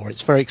game before,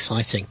 it's very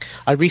exciting.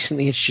 I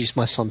recently introduced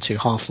my son to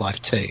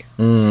Half-Life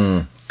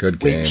 2. Good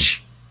game.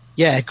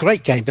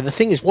 Great game. But the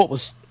thing is, what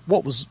was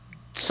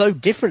so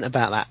different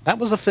about that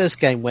was the first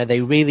game where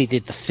they really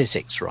did the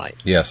physics right.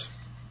 Yes.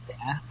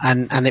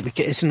 And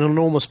it's an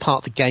enormous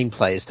part of the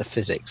gameplay is the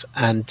physics,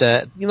 and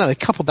they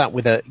coupled that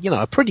with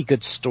a pretty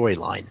good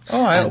storyline.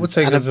 Oh, I would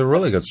say it's a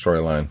really good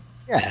storyline.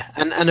 Yeah,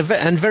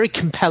 and very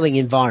compelling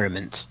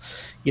environment.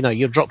 You know,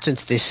 you're dropped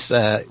into this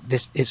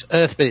it's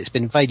Earth, but it's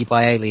been invaded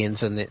by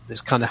aliens, and it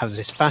kind of has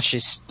this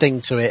fascist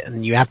thing to it,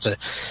 and you have to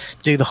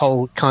do the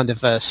whole kind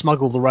of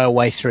smuggle the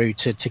railway through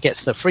to get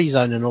to the free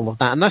zone and all of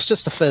that. And that's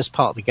just the first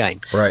part of the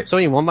game. Right. So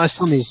anyway, my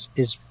son is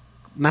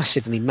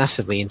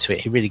massively into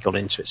it. He really got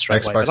into it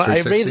straight away. Xbox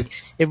 360?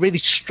 It really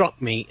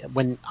struck me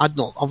when I've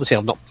not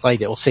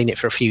played it or seen it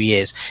for a few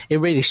years.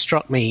 It really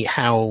struck me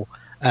how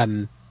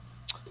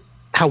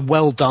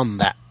well done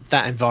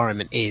that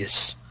environment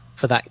is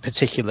for that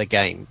particular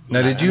game.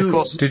 Now, did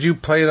you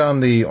play it on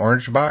the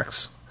orange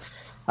box?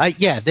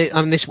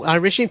 I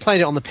originally played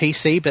it on the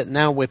PC, but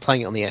now we're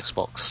playing it on the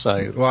Xbox.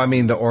 So, well, I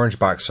mean the Orange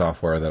Box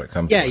software that it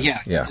comes with.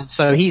 Yeah.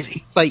 So he's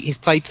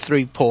played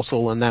through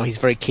Portal, and now he's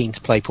very keen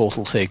to play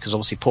Portal 2 because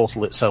obviously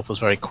Portal itself was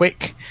very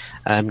quick,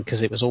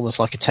 because it was almost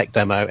like a tech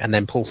demo, and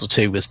then Portal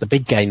 2 was the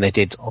big game they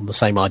did on the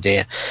same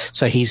idea.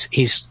 So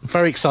he's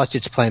very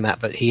excited to play that,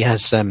 but he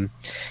has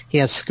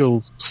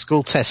school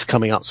tests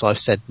coming up. So I've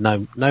said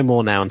no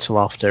more now until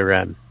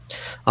after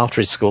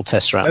his school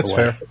tests are out of the way.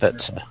 Fair.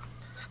 But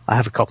I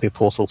have a copy of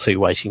Portal 2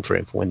 waiting for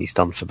him for when he's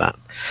done for that.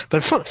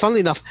 But funnily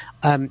enough,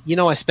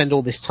 I spend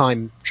all this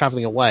time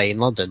travelling away in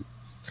London.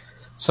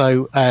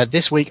 So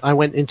this week I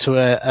went into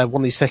one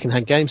of these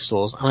second-hand game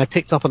stores and I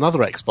picked up another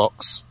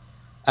Xbox,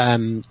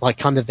 like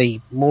kind of the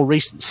more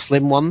recent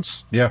slim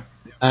ones. Yeah.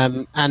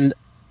 And an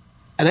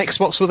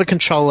Xbox with a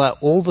controller,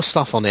 all the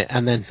stuff on it,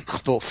 and then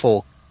I bought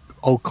 4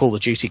 old Call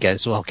of Duty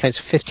games as well. Came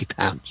to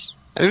 £50.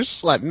 It was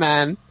just like,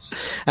 man.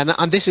 And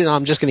I'm just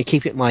going to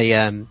keep it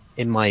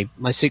in my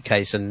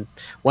suitcase, and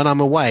when I'm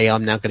away,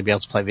 I'm now going to be able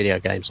to play video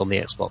games on the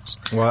Xbox.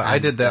 Well, I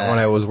did that when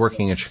I was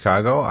working in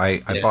Chicago. I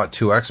bought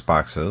 2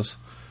 Xboxes,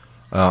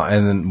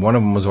 and then one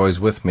of them was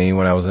always with me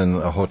when I was in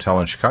a hotel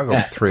in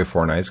Chicago 3 or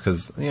 4 nights,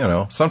 because,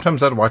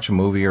 sometimes I'd watch a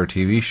movie or a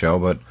TV show,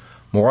 but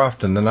more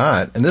often than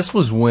not. And this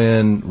was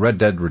when Red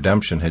Dead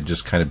Redemption had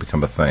just kind of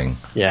become a thing.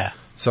 Yeah.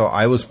 So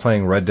I was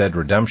playing Red Dead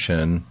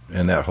Redemption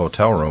in that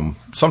hotel room,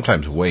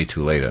 sometimes way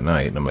too late at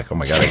night, and I'm like, oh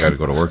my God, I got to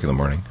go to work in the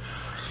morning.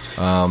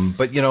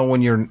 But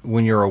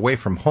when you're away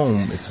from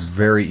home, it's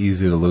very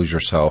easy to lose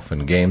yourself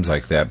in games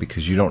like that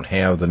because you don't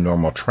have the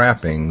normal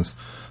trappings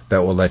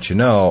that will let you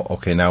know,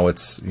 okay, now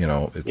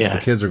the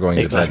kids are going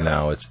to bed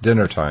now, it's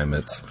dinner time,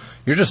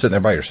 you're just sitting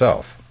there by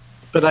yourself.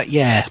 But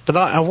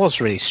I was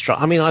really struck.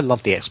 I mean, I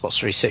love the Xbox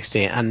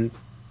 360, and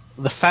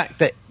the fact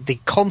that the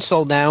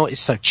console now is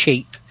so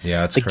cheap.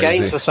 Yeah, it's the crazy.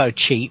 Games are so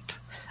cheap,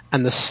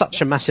 and there's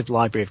such a massive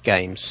library of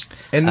games.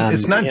 And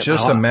it's not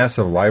just a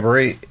massive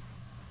library.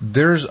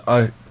 There's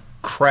a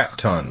crap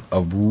ton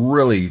of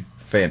really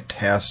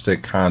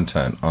fantastic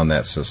content on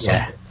that system.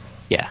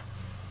 Yeah.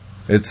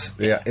 It's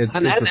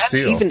a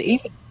steal.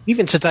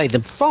 Even today, the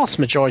vast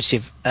majority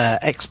of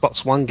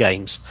Xbox One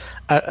games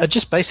are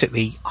just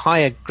basically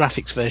higher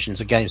graphics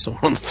versions of games than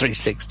on the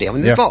 360. I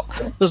mean, there's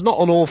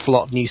not an awful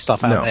lot of new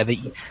stuff out there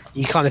that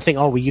you kind of think,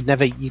 oh, well, you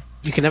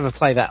can never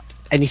play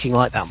anything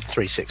like that on the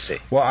 360.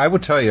 Well, I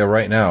would tell you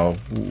right now,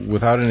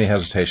 without any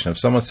hesitation, if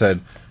someone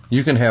said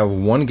you can have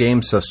one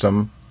game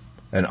system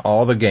and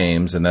all the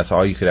games, and that's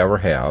all you could ever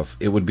have,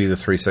 it would be the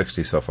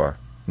 360 so far,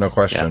 no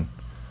question,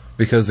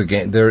 because the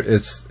game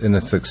it's in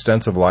its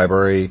extensive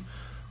library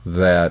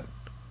that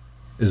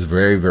is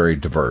very, very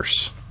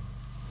diverse.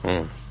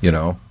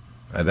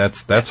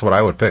 That's what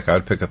I would pick. I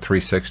would pick a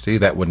 360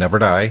 that would never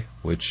die,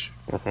 which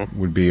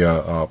would be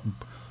a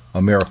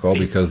miracle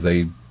because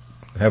they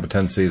have a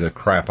tendency to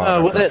crap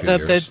out.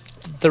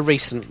 The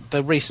recent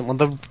one,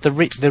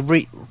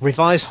 the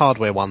revised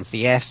hardware ones,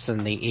 the S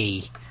and the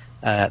E,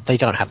 they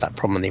don't have that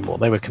problem anymore.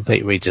 They were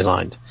completely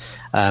redesigned,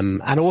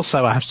 and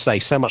also I have to say,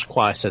 so much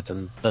quieter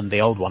than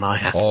the old one I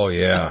had. Oh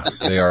yeah,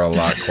 they are a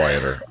lot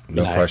quieter,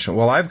 no question.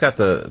 Well, I've got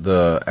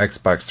the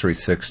Xbox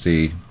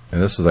 360,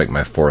 and this is like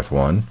my 4th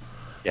one.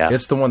 Yeah,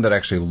 it's the one that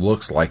actually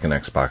looks like an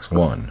Xbox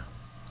One.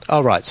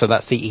 Oh right, so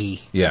that's the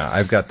E. Yeah,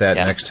 I've got that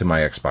next to my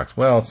Xbox.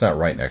 Well, it's not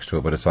right next to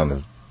it, but it's on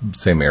the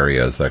same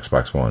area as the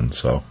Xbox One.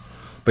 So,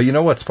 but you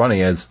know what's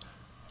funny is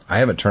I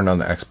haven't turned on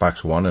the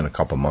Xbox One in a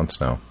couple months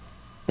now.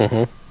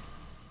 Mm-hmm.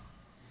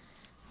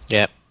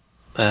 Yep.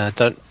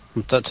 Don't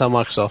tell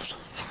Microsoft.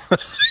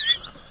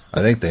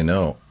 I think they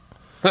know.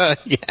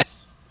 Yeah.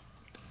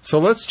 So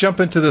let's jump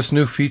into this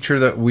new feature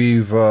that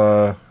we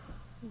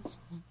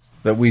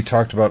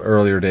talked about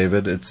earlier,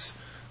 David. It's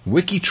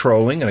wiki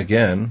trolling, and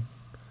again,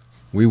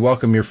 we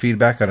welcome your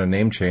feedback on a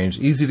name change.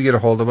 Easy to get a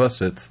hold of us.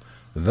 It's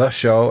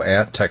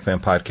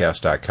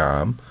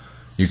theshow@techfanpodcast.com.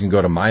 You can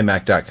go to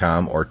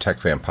mymac.com or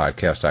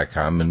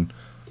techfanpodcast.com and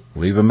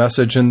leave a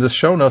message in the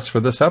show notes for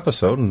this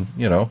episode. And,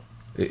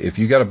 if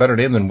you got a better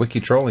name than wiki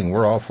trolling,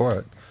 we're all for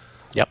it.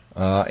 Yep.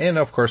 And,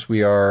 of course,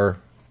 we are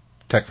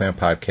TechFan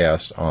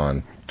Podcast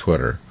on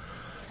Twitter.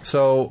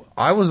 So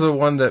I was the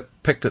one that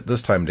picked it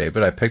this time,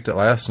 David. I picked it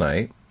last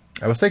night.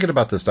 I was thinking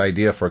about this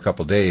idea for a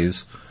couple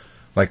days.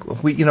 Like,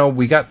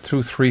 we got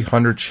through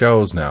 300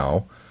 shows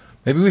now.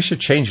 Maybe we should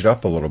change it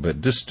up a little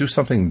bit. Just do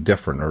something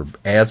different or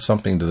add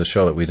something to the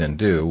show that we didn't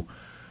do.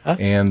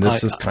 And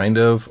this is kind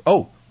of...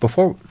 Oh,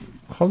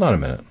 hold on a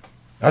minute.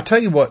 I'll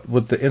tell you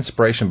what the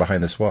inspiration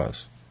behind this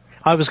was.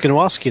 I was going to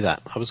ask you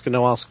that. I was going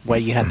to ask where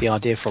you had the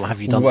idea from. Have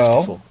you done this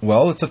before?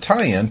 Well, it's a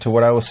tie-in to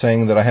what I was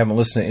saying that I haven't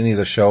listened to any of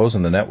the shows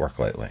in the network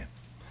lately.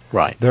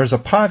 Right. There's a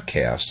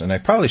podcast, and I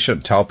probably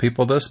shouldn't tell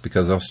people this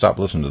because they'll stop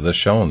listening to this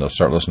show and they'll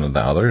start listening to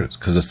the other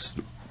because it's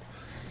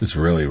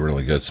really,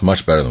 really good. It's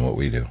much better than what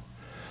we do.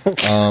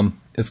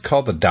 It's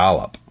called The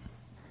Dollop.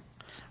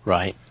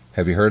 Right.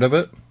 Have you heard of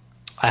it?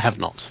 I have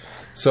not.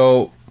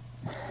 So,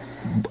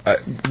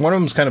 one of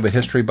them's kind of a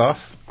history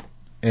buff,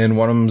 and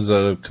one of them's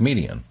a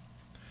comedian.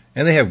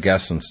 And they have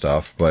guests and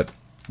stuff, but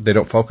they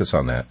don't focus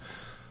on that.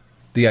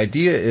 the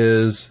idea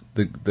is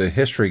the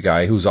history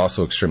guy, who's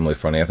also extremely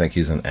funny, I think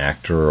he's an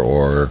actor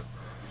or,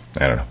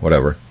 I don't know,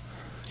 whatever.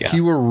 Yeah.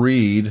 He will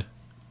read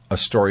a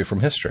story from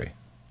history.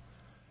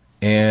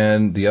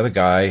 And the other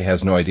guy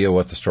has no idea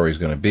what the story is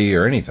going to be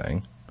or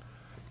anything.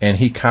 And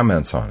he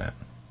comments on it.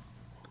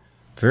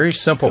 Very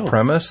simple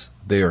premise.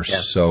 They are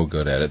so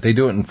good at it. They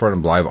do it in front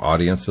of live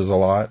audiences a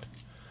lot.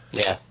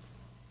 Yeah.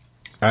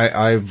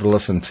 I've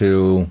listened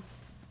to...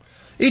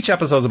 Each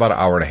episode's about an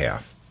hour and a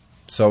half.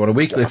 So in a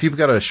week, if you've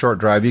got a short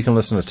drive, you can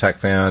listen to Tech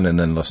Fan and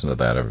then listen to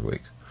that every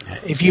week.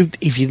 If you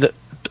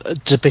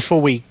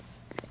before we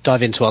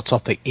dive into our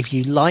topic, if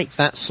you like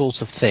that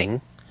sort of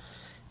thing,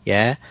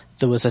 there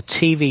was a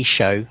TV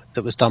show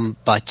that was done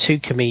by two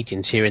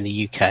comedians here in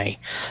the UK,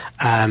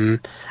 and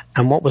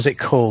what was it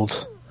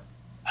called?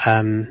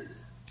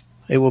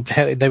 It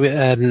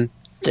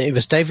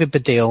was David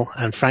Baddiel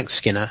and Frank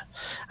Skinner,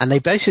 and they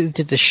basically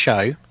did this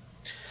show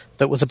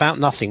that was about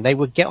nothing. They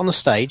would get on the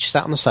stage,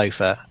 sat on the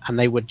sofa, and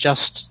they would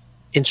just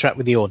interact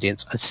with the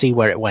audience and see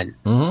where it went.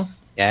 Mm-hmm.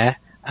 Yeah.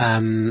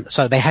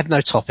 So they had no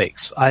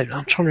topics. I'm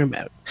trying to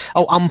remember.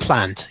 Oh,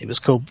 Unplanned. It was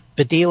called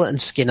Baddiel and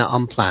Skinner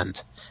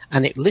Unplanned.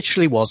 And it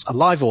literally was a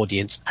live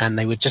audience, and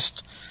they would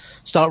just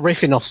start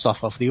riffing off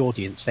stuff off the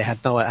audience. They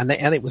had no, and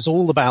it was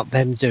all about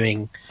them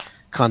doing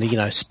kind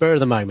of, spur of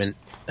the moment,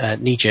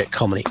 knee-jerk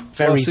comedy.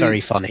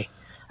 Very funny.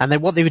 And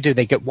then what they would do,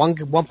 they get one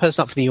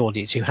person up from the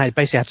audience who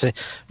basically had to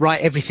write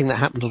everything that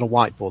happened on a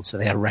whiteboard, so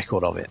they had a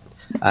record of it.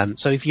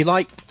 So if you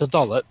like The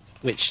Dollop,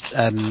 which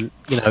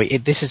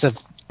this is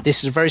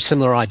a very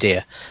similar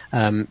idea. Go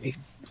and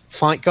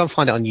find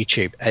it on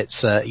YouTube.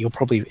 It's you'll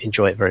probably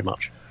enjoy it very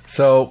much.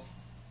 So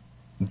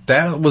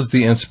that was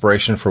the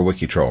inspiration for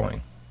wiki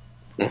trolling.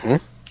 Mm-hmm.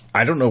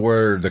 I don't know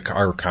where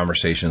our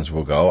conversations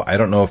will go. I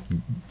don't know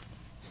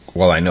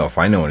I know if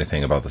I know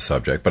anything about the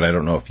subject, but I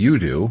don't know if you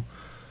do.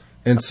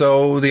 And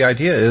so the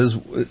idea is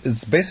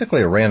it's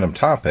basically a random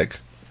topic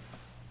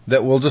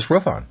that we'll just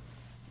riff on.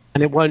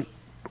 And it won't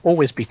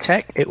always be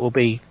tech. It will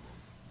be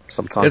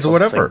sometimes it's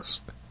whatever. Things.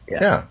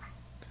 Yeah.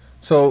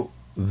 So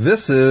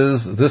this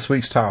is this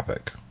week's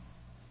topic.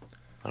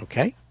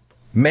 Okay.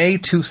 May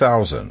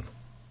 2000.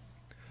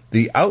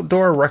 The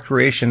outdoor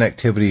recreation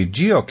activity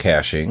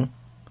geocaching,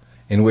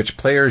 in which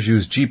players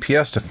use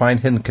GPS to find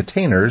hidden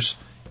containers,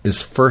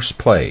 is first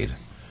played.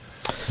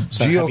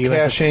 So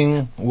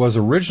geocaching was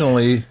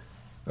originally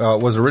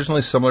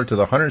similar to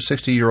the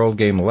 160-year-old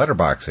game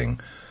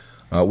letterboxing,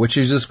 which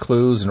uses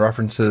clues and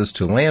references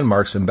to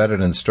landmarks embedded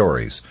in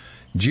stories.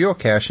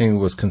 Geocaching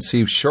was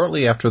conceived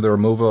shortly after the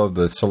removal of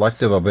the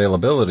selective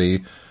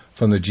availability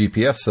from the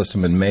GPS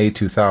system in May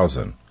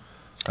 2000.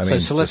 So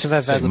selective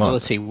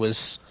availability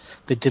was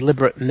the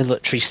deliberate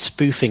military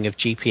spoofing of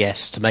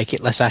GPS to make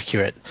it less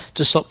accurate,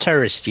 to stop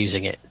terrorists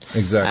using it.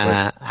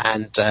 Exactly.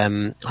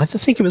 I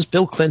think it was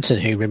Bill Clinton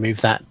who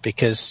removed that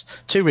because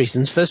two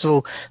reasons. First of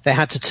all, they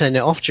had to turn it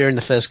off during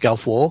the first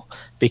Gulf War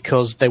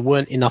because there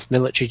weren't enough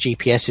military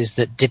GPSs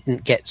that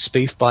didn't get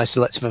spoofed by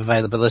selective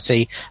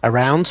availability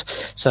around.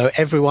 So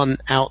everyone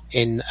out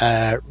in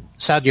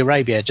Saudi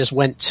Arabia just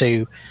went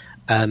to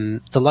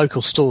the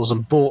local stores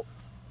and bought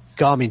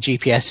Garmin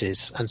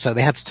GPSs, and so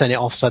they had to turn it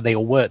off so they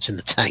all worked in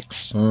the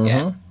tanks.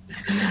 Mm-hmm.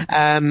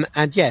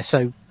 Yeah.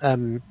 So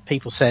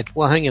people said,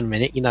 well, hang on a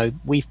minute,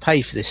 we've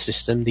paid for this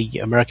system, the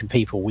American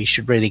people, we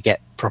should really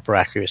get proper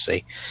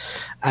accuracy.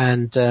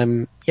 And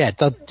it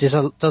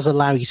does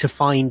allow you to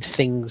find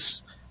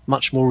things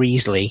much more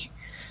easily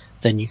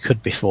than you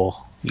could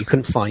before. You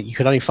could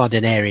only find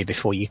an area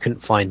before, you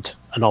couldn't find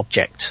an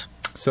object.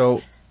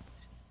 So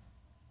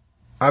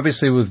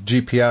obviously with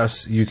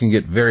GPS you can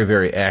get very,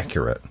 very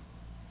accurate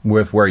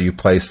with where you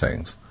place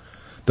things.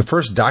 The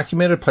first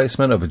documented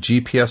placement of a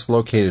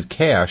GPS-located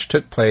cache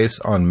took place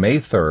on May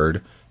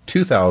 3rd,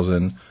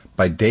 2000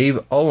 by Dave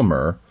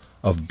Ulmer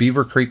of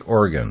Beaver Creek,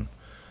 Oregon.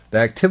 The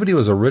activity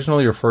was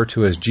originally referred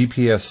to as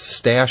GPS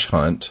stash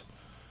hunt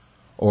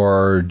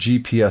or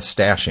GPS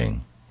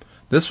stashing.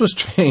 This was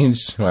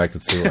changed... Well, I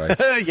could see why.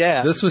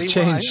 Yeah. This was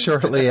changed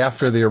shortly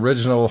after the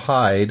original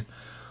hide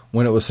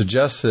when it was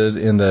suggested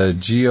in the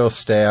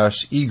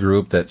GeoStash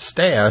e-group that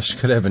stash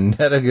could have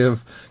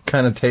negative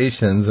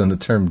connotations and the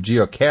term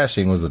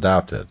geocaching was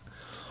adopted.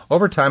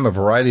 Over time, a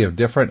variety of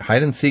different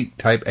hide-and-seek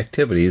type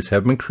activities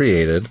have been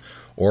created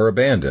or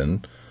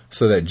abandoned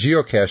so that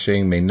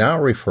geocaching may now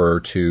refer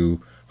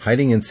to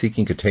hiding and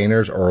seeking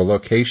containers or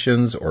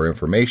locations or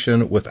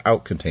information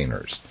without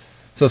containers.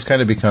 So it's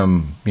kind of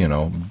become,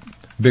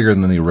 bigger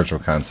than the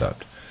original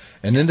concept.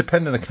 An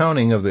independent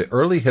accounting of the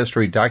early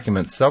history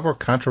documents several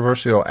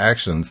controversial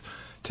actions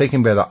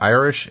taken by the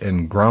Irish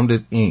and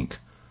Grounded Inc.,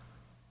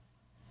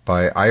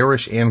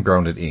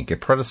 a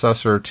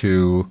predecessor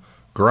to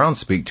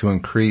Groundspeak, to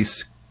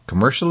increase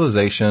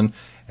commercialization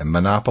and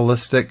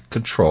monopolistic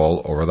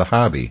control over the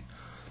hobby.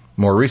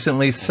 More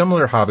recently,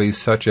 similar hobbies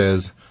such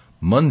as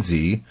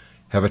Munzee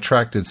have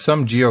attracted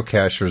some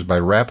geocachers by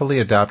rapidly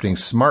adopting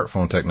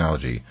smartphone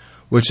technology,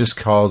 which has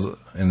caused,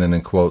 and then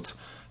in quotes,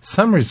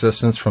 some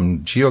resistance from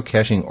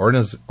geocaching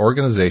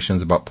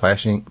organizations about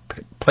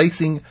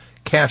placing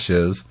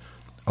caches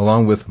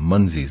along with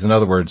Munsies. In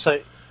other words,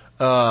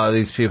 So,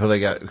 these people, they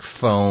got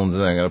phones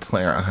and they're going to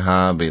play a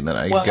hobby that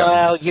I got.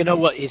 well, you know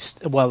what is?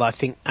 Well, I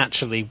think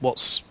actually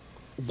what's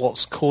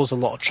caused a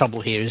lot of trouble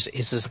here is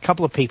there's a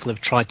couple of people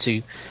who've tried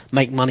to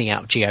make money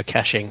out of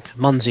geocaching.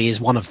 Munsie is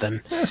one of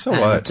them. Yeah, so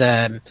what?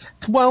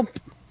 Well,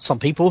 some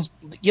people,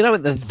 you know,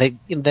 these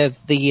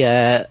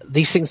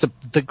things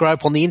that grow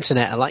up on the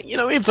internet are like, you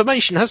know,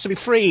 information has to be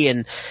free,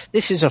 and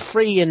this is a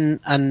free and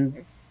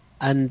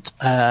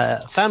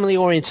family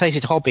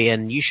orientated hobby,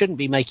 and you shouldn't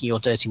be making your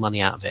dirty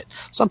money out of it.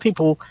 Some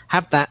people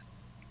have that.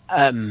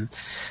 I'm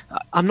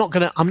not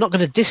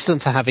gonna diss them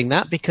for having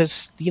that,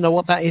 because you know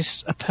what, that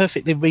is a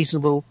perfectly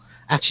reasonable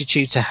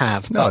attitude to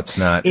have. No, But it's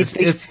not. if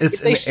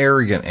It's an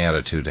arrogant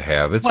attitude to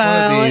have. It's one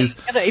of these.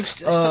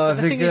 you know,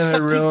 They're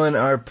gonna ruin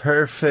our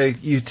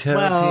perfect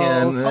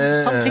utopian.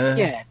 Some people,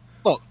 yeah.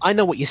 Look, I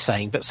know what you're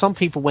saying, but some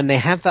people, when they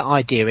have that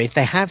idea, if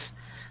they have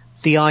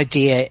the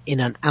idea in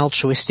an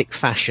altruistic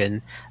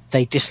fashion,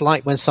 they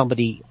dislike when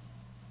somebody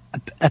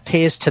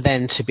appears to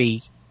them to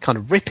be kind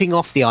of ripping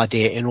off the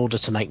idea in order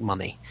to make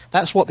money.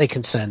 That's what they're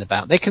concerned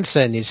about. Their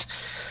concern is,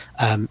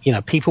 you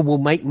know, people will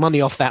make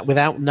money off that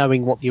without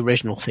knowing what the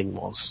original thing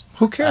was.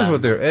 Who cares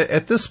what they're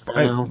at this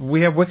point?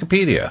 We have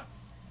Wikipedia.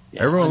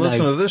 Yeah, Everyone I know.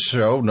 listening to this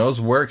show knows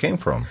where it came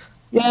from.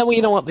 Yeah, well,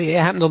 you know what? It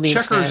happened on the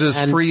Checkers internet. is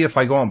and- free if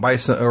I go out and buy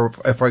some, or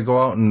if I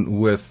go out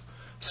and with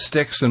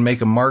sticks and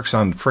make marks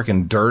on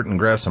frickin' dirt and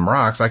grab some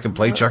rocks. I can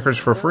play checkers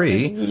for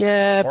free.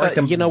 Yeah, Or I but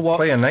can you know what?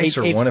 play a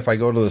nicer one if I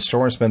go to the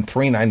store and spend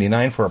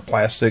 $3.99 for a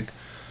plastic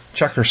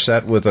checker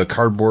set with a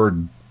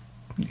cardboard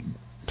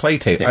play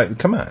tape.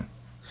 Come on.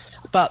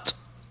 But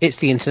it's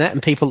the internet,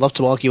 and people love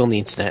to argue on the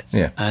internet.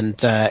 Yeah. And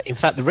in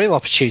fact, the real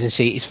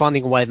opportunity is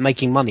finding a way of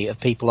making money of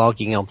people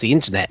arguing on the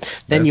internet.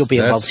 Then you'll be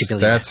a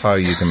multi-billionaire. That's how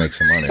you can make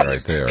some money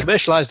right there.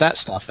 Commercialize that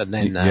stuff, and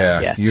then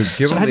Yeah, you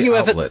give them have the you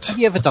outlet. Have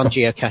you ever done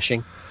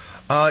geocaching?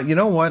 You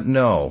know what?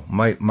 No.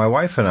 My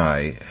wife and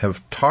I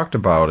have talked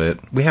about it.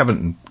 We haven't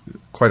in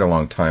quite a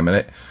long time.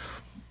 And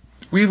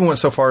we even went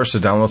so far as to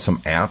download some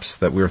apps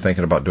that we were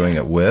thinking about doing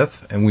it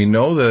with. And we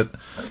know that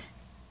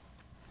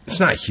it's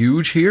not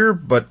huge here,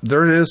 but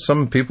there is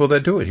some people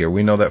that do it here.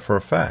 We know that for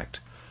a fact.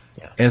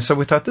 Yeah. And so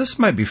we thought this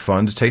might be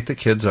fun to take the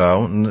kids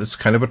out, and it's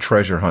kind of a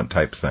treasure hunt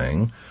type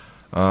thing.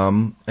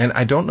 And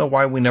I don't know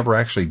why we never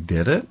actually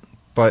did it,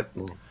 but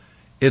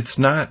it's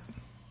not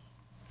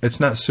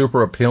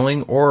super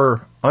appealing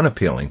or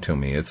unappealing to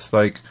me. It's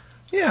like,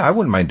 yeah, I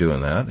wouldn't mind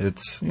doing that.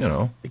 It's, you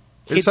know, it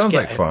Kids sounds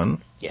get like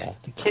fun. Yeah,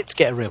 the kids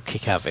get a real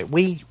kick out of it.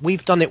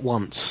 We've done it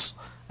once.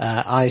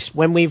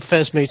 When we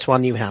first moved to our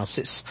new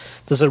house,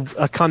 there's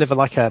a kind of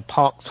like a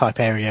park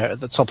type area at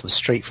the top of the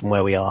street from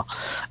where we are,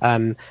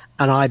 and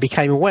I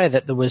became aware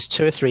that there was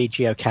 2 or 3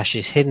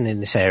 geocaches hidden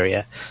in this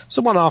area.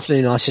 So one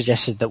afternoon, I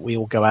suggested that we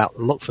all go out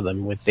and look for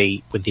them with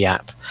the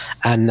app,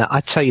 and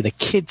I tell you, the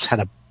kids had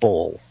a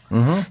ball.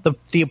 Mm-hmm.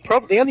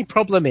 The only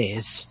problem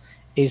is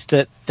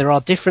that there are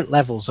different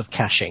levels of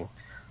caching.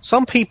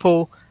 Some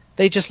people,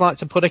 they just like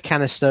to put a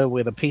canister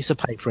with a piece of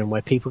paper in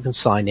where people can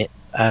sign it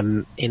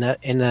in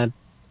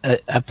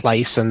a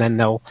place, and then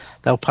they'll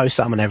post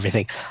them and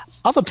everything.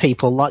 Other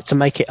people like to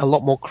make it a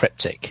lot more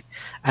cryptic,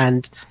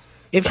 and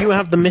if you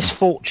have the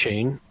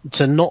misfortune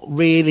to not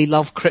really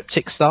love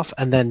cryptic stuff,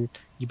 and then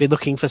you'd be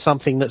looking for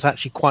something that's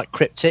actually quite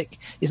cryptic,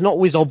 it's not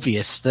always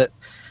obvious that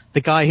the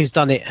guy who's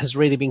done it has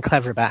really been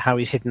clever about how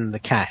he's hidden the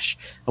cache.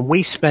 And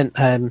we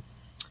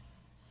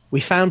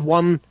found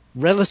one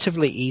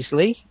relatively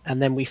easily,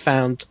 and then we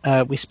spent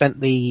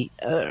the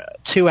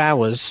 2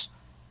 hours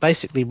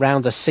basically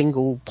round a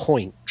single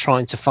point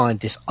trying to find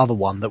this other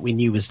one that we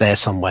knew was there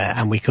somewhere,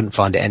 and we couldn't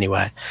find it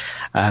anywhere.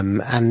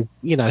 And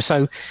you know,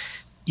 so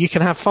you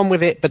can have fun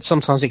with it, but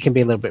sometimes it can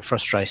be a little bit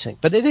frustrating.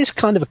 But it is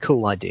kind of a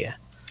cool idea.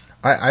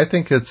 I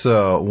think it's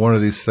one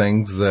of these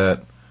things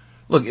that,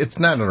 look, it's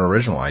not an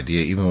original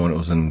idea, even when it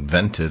was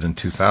invented in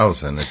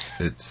 2000.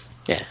 It's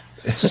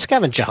a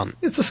scavenger hunt.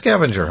 It's a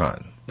scavenger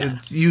hunt. Yeah.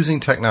 Using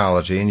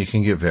technology, and you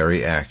can get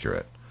very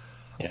accurate.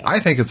 Yeah. I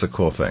think it's a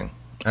cool thing.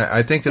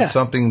 I think it's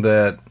something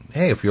that,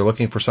 hey, if you're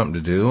looking for something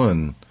to do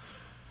and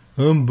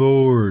I'm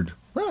bored,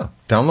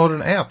 download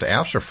an app. The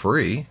apps are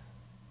free.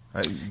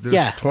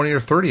 There's 20 or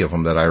 30 of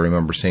them that I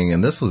remember seeing,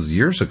 and this was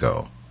years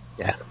ago.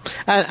 Yeah.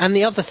 And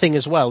the other thing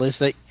as well is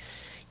that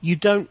you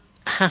don't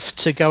have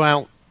to go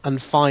out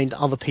and find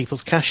other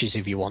people's caches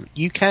if you want.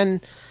 You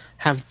can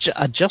have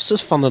just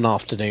as fun an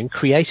afternoon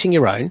creating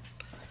your own,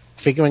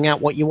 figuring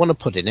out what you want to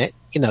put in it.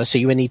 You know, so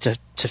you need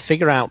to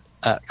figure out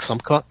some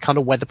kind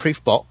of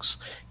weatherproof box.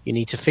 You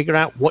need to figure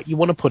out what you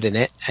want to put in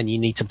it, and you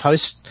need to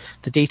post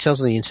the details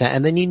on the internet,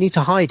 and then you need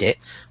to hide it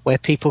where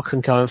people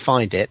can go and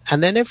find it.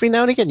 And then every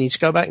now and again, you need to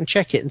go back and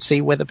check it and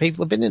see whether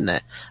people have been in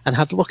there and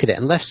had a look at it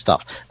and left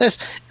stuff. That's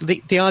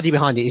the idea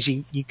behind it. Is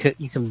you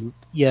can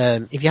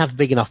if you have a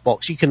big enough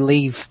box, you can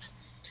leave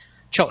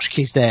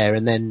tchotchkes there,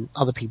 and then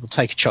other people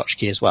take a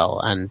tchotchke as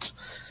well. And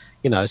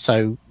you know,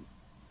 so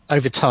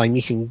over time,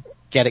 you can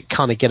get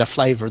a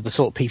flavour of the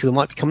sort of people who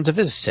might be coming to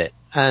visit it.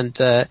 And,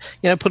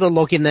 put a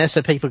log in there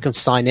so people can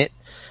sign it.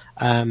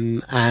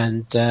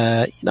 and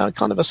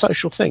kind of a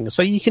social thing.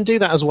 So you can do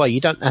that as well.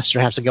 You don't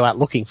necessarily have to go out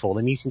looking for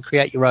them. You can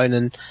create your own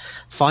and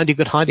find a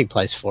good hiding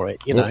place for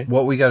it. You know,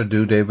 what we got to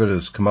do, David,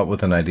 is come up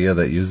with an idea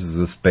that uses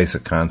this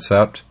basic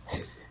concept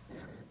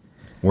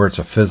where it's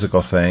a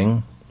physical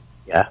thing.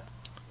 Yeah.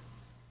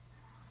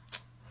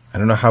 I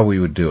don't know how we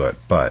would do it,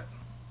 but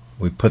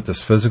we put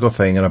this physical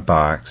thing in a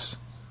box,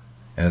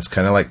 and it's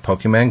kind of like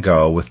Pokemon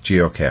Go with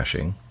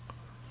geocaching.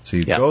 So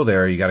you go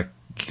there, you got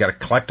to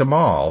collect them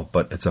all,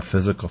 but it's a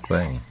physical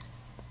thing.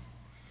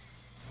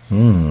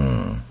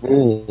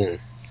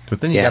 But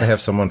then you got to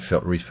have someone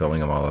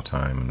refilling them all the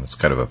time, and it's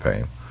kind of a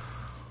pain.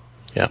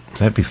 Yeah,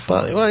 that'd be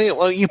fun.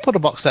 Well, you put a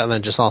box out there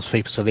and just ask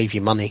people to leave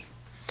you money.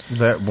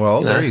 There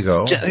you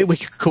go. We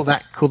could call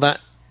that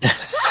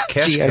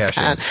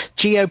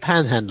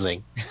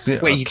geo-panhandling. Yeah,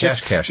 where you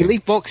caching. You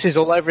leave boxes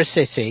all over a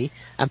city,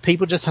 and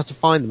people just have to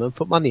find them and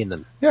put money in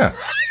them. Yeah.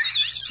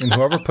 And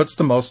whoever puts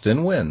the most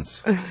in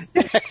wins.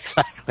 Yeah,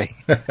 exactly.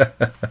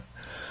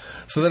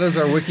 So that is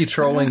our wiki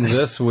trolling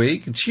this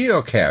week.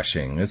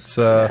 Geocaching. It's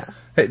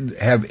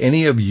have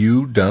any of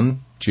you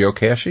done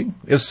geocaching?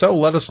 If so,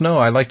 let us know.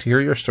 I'd like to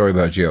hear your story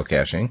about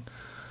geocaching.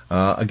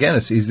 Again,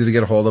 it's easy to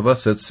get a hold of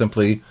us. It's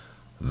simply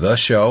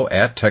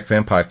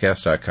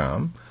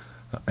theshow@techfanpodcast.com.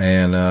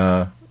 And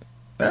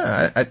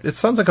it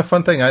sounds like a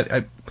fun thing.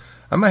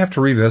 I might have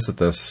to revisit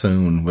this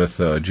soon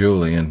with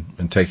Julie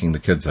and taking the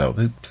kids out.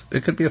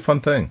 It could be a fun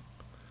thing.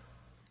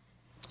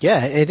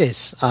 Yeah, it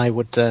is. I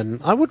would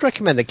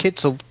recommend the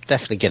kids will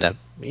definitely get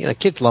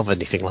kids love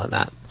anything like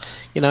that.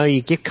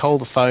 You give Cole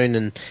the phone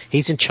and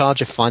he's in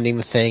charge of finding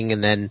the thing,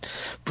 and then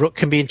Brooke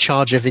can be in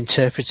charge of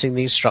interpreting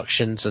the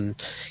instructions and,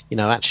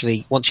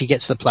 actually once you get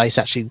to the place,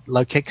 actually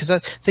locate. Because the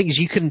thing is,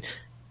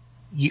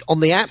 on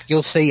the app,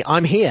 you'll see,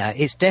 I'm here.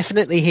 It's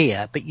definitely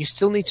here, but you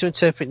still need to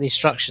interpret the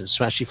instructions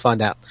to actually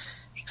find out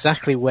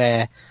exactly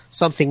where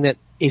something that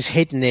is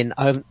hidden in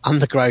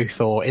undergrowth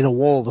or in a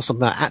wall or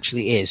something that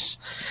actually is.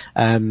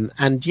 And,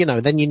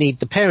 then you need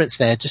the parents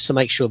there just to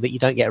make sure that you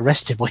don't get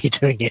arrested while you're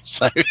doing it.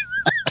 So,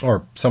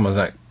 or someone's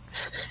not,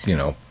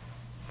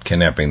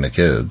 kidnapping the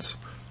kids.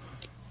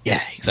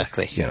 Yeah,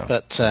 exactly.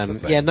 But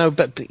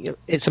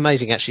it's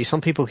amazing actually.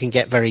 Some people can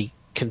get very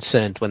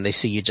concerned when they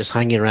see you just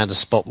hanging around a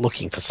spot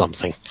looking for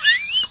something.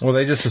 Well,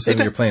 they just assume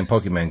you're playing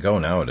Pokemon Go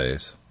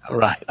nowadays.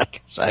 Right, I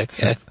guess so.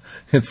 Yeah.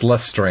 It's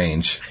less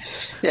strange.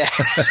 Yeah.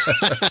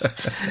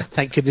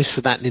 Thank goodness for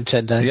that,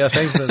 Nintendo. Yeah,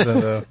 thanks,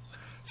 Nintendo.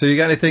 So you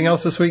got anything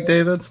else this week,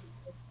 David?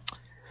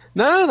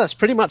 No, that's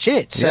pretty much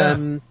it.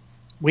 Yeah.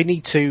 We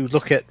need to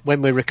look at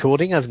when we're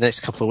recording over the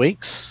next couple of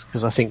weeks,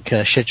 because I think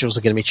schedules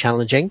are going to be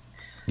challenging.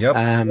 Yep.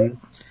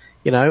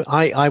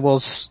 I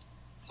was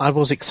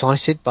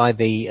excited by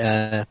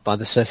the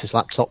Surface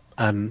Laptop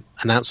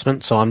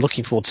announcement, so I'm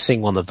looking forward to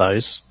seeing one of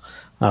those.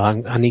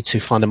 I need to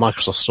find a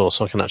Microsoft store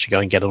so I can actually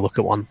go and get a look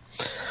at one.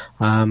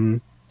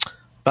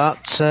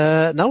 But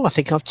I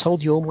think I've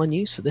told you all my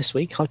news for this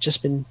week. I've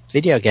just been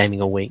video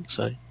gaming all week.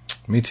 So.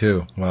 Me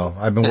too. Well,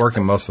 I've been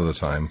working most of the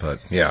time, but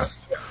yeah.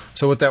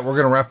 So with that, we're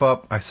going to wrap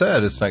up. I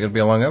said it's not going to be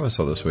a long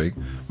episode this week.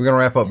 We're going to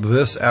wrap up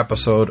this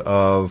episode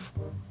of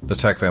the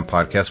Tech Fan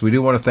Podcast. We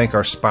do want to thank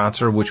our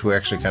sponsor, which we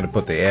actually kind of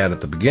put the ad at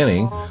the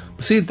beginning.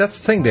 See, that's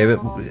the thing, David.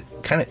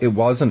 It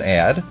was an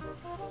ad.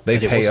 They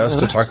pay us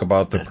to talk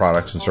about the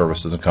products and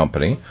services and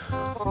company.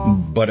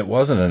 But it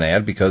wasn't an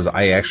ad because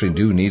I actually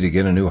do need to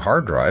get a new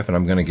hard drive, and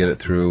I'm going to get it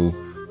through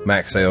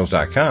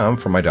MacSales.com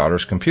for my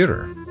daughter's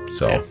computer.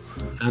 So, yeah.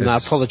 And I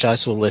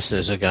apologize to all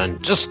listeners who are going,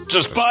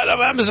 just buy it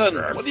on Amazon.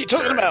 What are you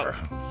talking about?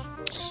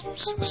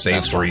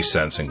 Save 3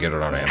 cents and get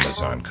it on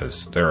Amazon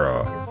because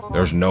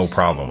there's no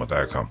problem with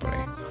that company.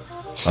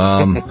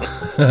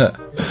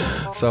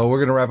 So we're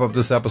going to wrap up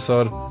this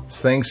episode.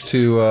 Thanks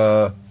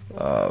to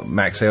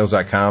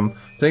MacSales.com.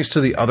 Thanks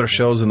to the other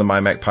shows in the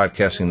MyMac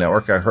Podcasting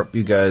Network. I hope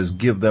you guys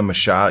give them a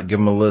shot, give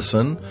them a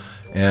listen,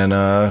 and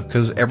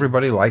because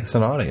everybody likes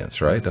an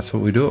audience, right? That's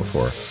what we do it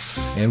for.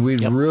 And we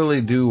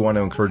really do want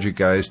to encourage you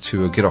guys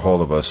to get a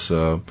hold of us.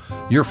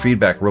 Your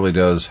feedback really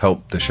does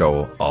help the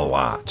show a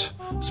lot,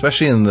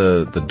 especially in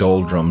the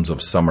doldrums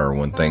of summer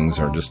when things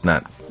are just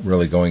not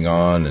really going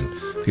on and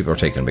people are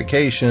taking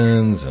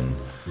vacations, and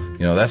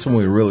that's when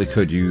we really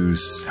could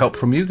use help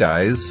from you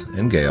guys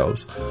and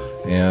gals.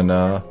 And,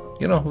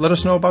 let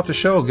us know about the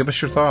show. Give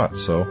us your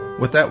thoughts. So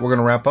with that, we're going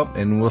to wrap up,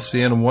 and we'll see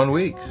you in 1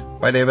 week.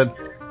 Bye, David.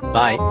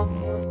 Bye.